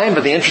God in mind,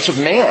 but the interests of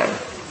man.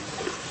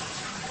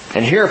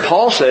 And here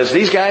Paul says,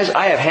 these guys,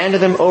 I have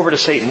handed them over to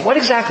Satan. What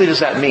exactly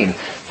does that mean?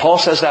 Paul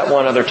says that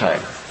one other time.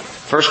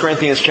 1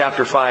 Corinthians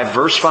chapter 5,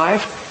 verse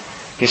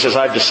 5. He says,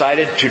 I've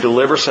decided to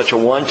deliver such a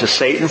one to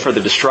Satan for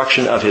the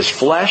destruction of his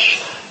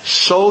flesh,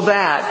 so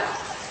that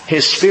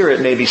his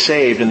spirit may be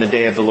saved in the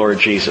day of the Lord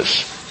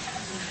Jesus.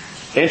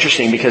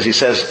 Interesting, because he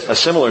says a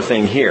similar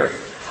thing here.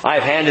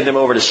 I've handed them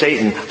over to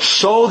Satan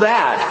so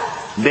that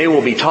they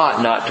will be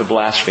taught not to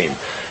blaspheme.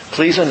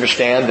 Please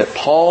understand that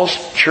Paul's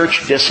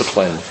church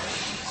discipline,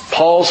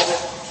 Paul's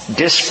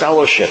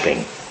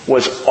disfellowshipping,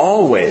 was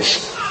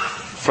always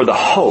for the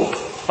hope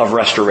of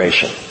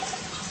restoration.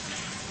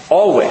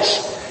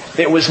 Always.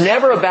 It was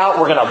never about,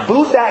 we're going to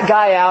boot that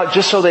guy out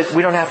just so that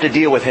we don't have to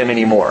deal with him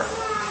anymore.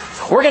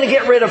 We're going to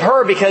get rid of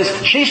her because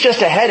she's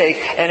just a headache,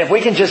 and if we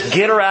can just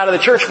get her out of the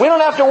church, we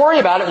don't have to worry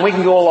about it and we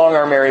can go along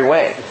our merry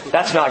way.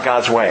 That's not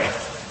God's way.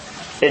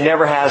 It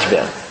never has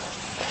been.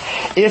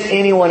 If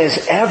anyone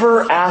is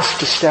ever asked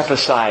to step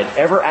aside,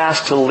 ever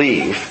asked to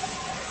leave,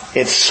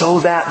 it's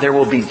so that there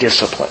will be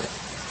discipline.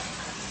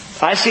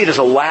 I see it as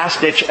a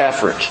last-ditch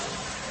effort.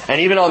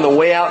 And even on the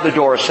way out the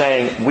door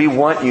saying, we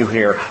want you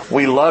here,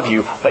 we love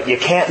you, but you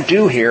can't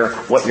do here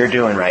what you're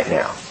doing right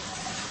now.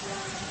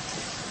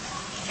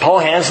 Paul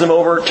hands them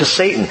over to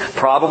Satan.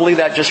 Probably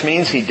that just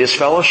means he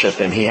disfellowshipped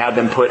them. He had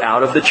them put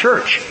out of the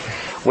church.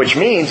 Which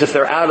means if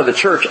they're out of the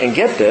church, and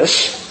get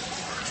this,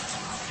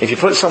 if you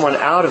put someone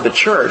out of the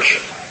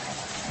church,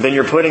 then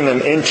you're putting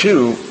them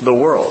into the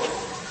world.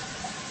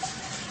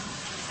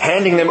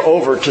 Handing them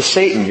over to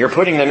Satan. You're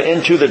putting them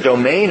into the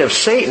domain of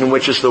Satan,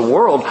 which is the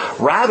world,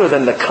 rather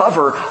than the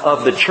cover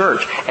of the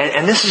church.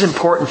 And this is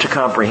important to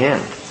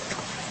comprehend.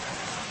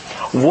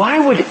 Why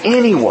would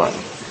anyone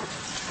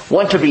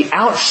want to be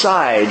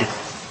outside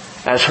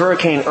as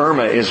Hurricane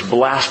Irma is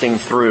blasting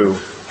through,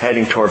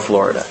 heading toward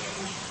Florida?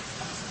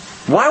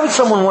 Why would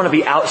someone want to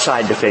be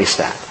outside to face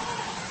that?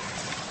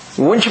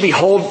 Wouldn't you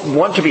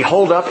want to be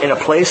holed up in a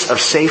place of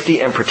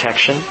safety and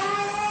protection?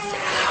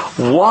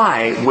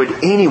 Why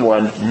would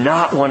anyone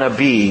not want to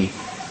be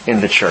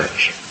in the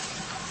church,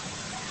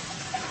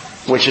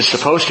 which is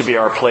supposed to be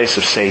our place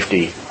of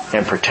safety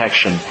and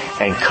protection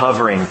and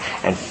covering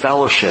and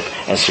fellowship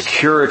and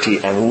security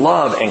and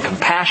love and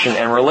compassion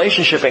and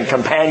relationship and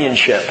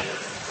companionship?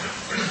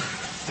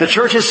 The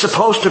church is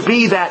supposed to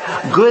be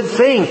that good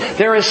thing.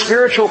 There is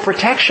spiritual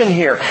protection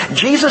here.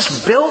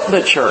 Jesus built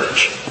the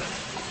church.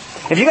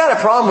 If you got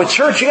a problem with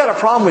church, you got a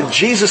problem with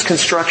Jesus'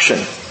 construction.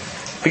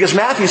 Because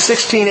Matthew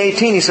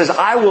 16:18, He says,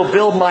 I will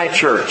build my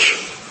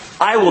church.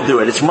 I will do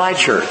it. It's my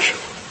church.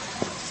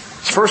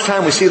 It's the first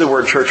time we see the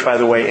word church, by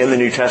the way, in the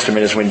New Testament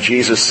is when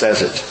Jesus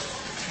says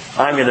it.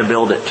 I'm going to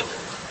build it.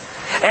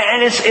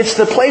 And it's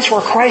the place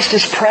where Christ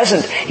is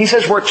present. He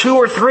says, where 2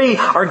 or 3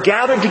 are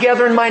gathered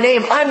together in my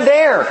name, I'm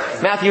there.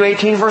 Matthew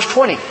 18, verse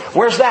 20.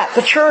 Where's that?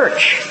 The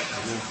church.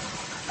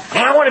 And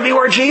I want to be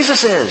where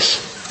Jesus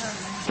is.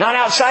 Not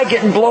outside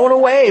getting blown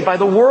away by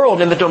the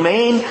world in the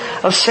domain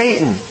of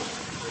Satan.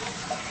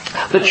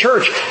 The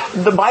church,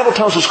 the Bible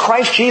tells us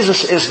Christ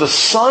Jesus is the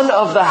son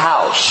of the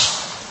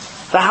house.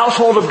 The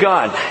household of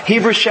God.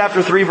 Hebrews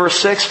chapter 3 verse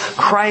 6,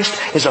 Christ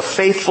is a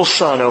faithful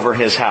son over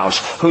His house,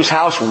 whose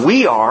house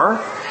we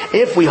are,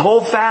 if we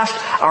hold fast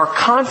our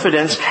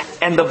confidence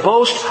and the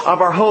boast of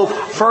our hope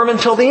firm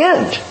until the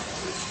end.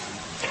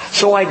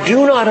 So I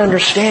do not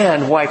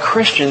understand why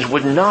Christians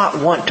would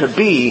not want to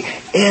be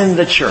in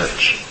the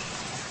church.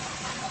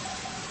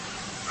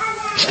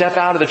 Step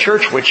out of the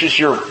church, which is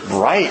your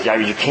right.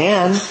 You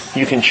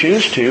can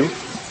choose to,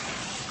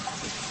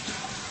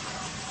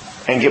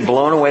 and get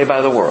blown away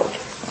by the world.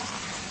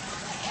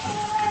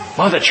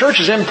 Well, the church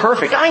is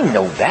imperfect. I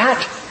know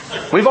that.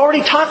 We've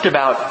already talked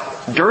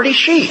about dirty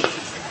sheep.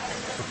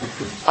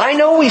 I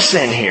know we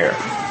sin here.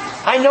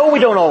 I know we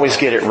don't always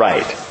get it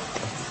right.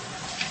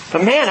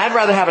 But man, I'd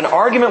rather have an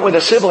argument with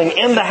a sibling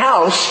in the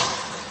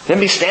house than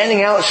be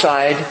standing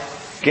outside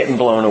getting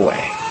blown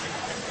away.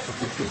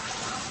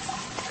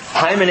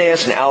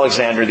 Hymenaeus and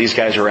Alexander, these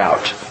guys are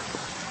out.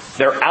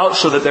 They're out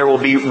so that there will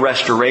be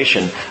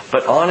restoration.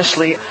 But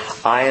honestly,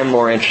 I am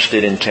more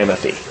interested in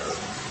Timothy.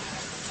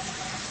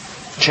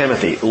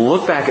 Timothy,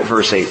 look back at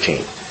verse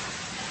 18.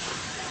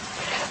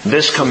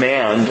 This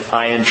command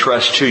I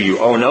entrust to you.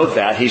 Oh, note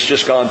that. He's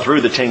just gone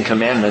through the 10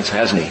 commandments,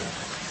 hasn't he?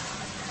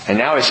 And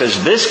now he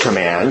says, this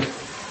command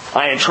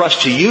I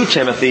entrust to you,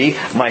 Timothy,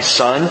 my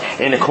son,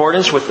 in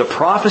accordance with the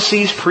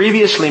prophecies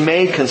previously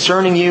made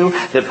concerning you,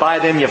 that by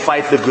them you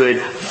fight the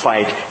good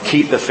fight,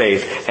 keep the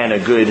faith, and a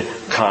good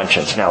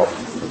conscience. Now,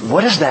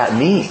 what does that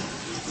mean?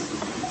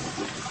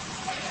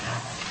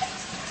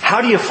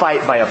 How do you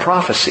fight by a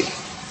prophecy?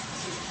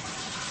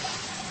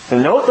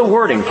 And note the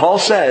wording. Paul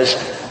says,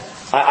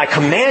 I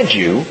command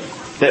you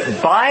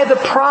that by the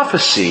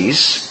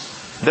prophecies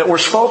that were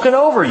spoken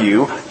over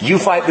you, you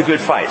fight the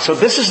good fight. So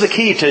this is the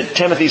key to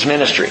Timothy's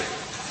ministry.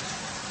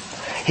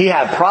 He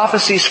had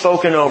prophecy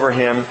spoken over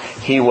him.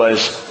 He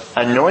was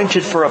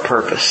anointed for a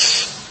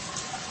purpose.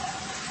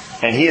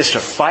 And he is to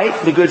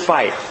fight the good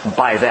fight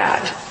by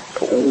that.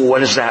 What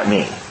does that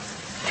mean?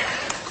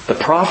 The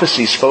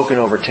prophecies spoken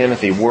over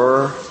Timothy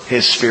were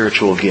his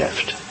spiritual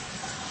gift.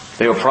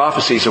 They were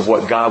prophecies of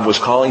what God was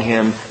calling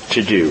him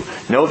to do.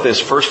 Note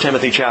this, 1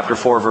 Timothy chapter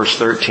 4, verse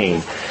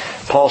 13.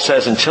 Paul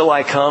says, until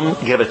I come,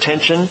 give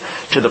attention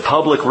to the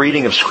public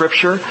reading of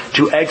Scripture,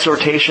 to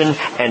exhortation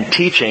and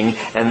teaching.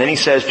 And then he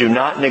says, do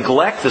not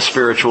neglect the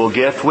spiritual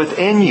gift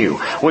within you,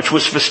 which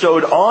was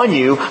bestowed on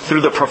you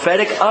through the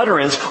prophetic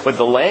utterance with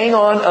the laying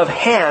on of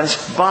hands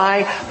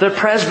by the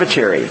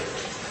presbytery.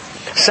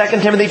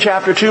 2 Timothy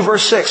chapter 2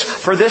 verse 6,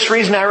 for this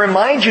reason I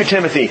remind you,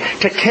 Timothy,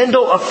 to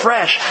kindle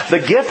afresh the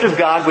gift of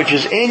God which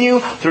is in you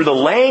through the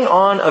laying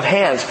on of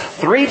hands.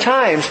 3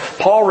 times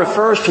Paul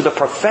refers to the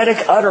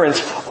prophetic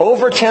utterance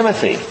over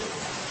Timothy.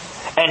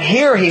 And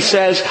here he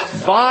says,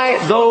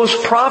 by those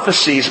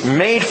prophecies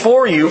made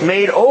for you,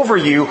 made over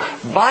you,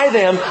 by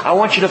them I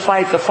want you to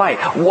fight the fight.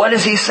 What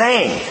is he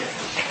saying?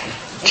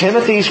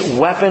 Timothy's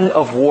weapon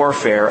of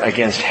warfare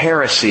against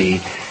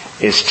heresy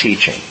is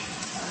teaching.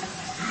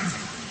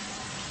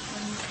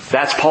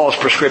 That's Paul's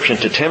prescription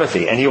to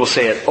Timothy. And he will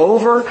say it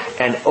over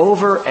and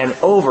over and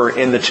over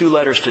in the 2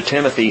 letters to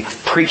Timothy.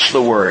 Preach the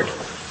Word.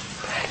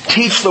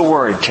 Teach the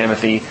Word,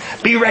 Timothy.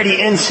 Be ready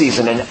in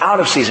season and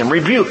out of season.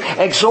 Rebuke,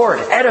 exhort,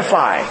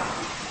 edify.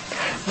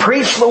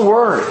 Preach the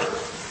Word.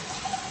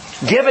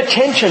 Give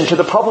attention to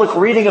the public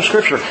reading of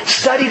Scripture.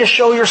 Study to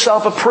show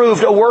yourself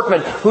approved, a workman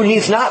who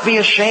needs not be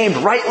ashamed,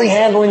 rightly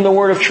handling the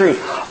word of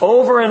truth.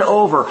 Over and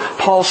over,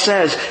 Paul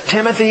says,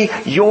 Timothy,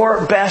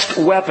 your best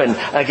weapon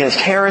against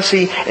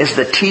heresy is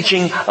the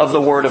teaching of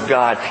the Word of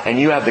God, and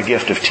you have the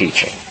gift of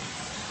teaching.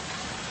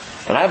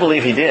 And I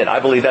believe he did.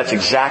 I believe that's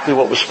exactly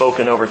what was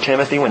spoken over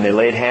Timothy when they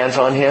laid hands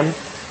on him,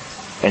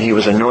 and he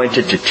was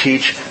anointed to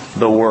teach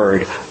the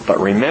Word. But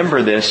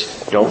remember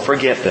this, don't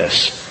forget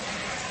this.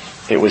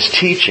 It was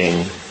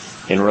teaching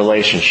in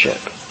relationship.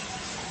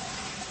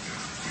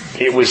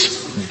 It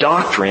was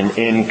doctrine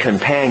in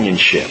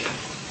companionship.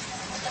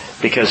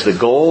 Because the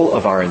goal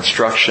of our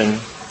instruction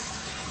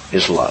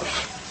is love.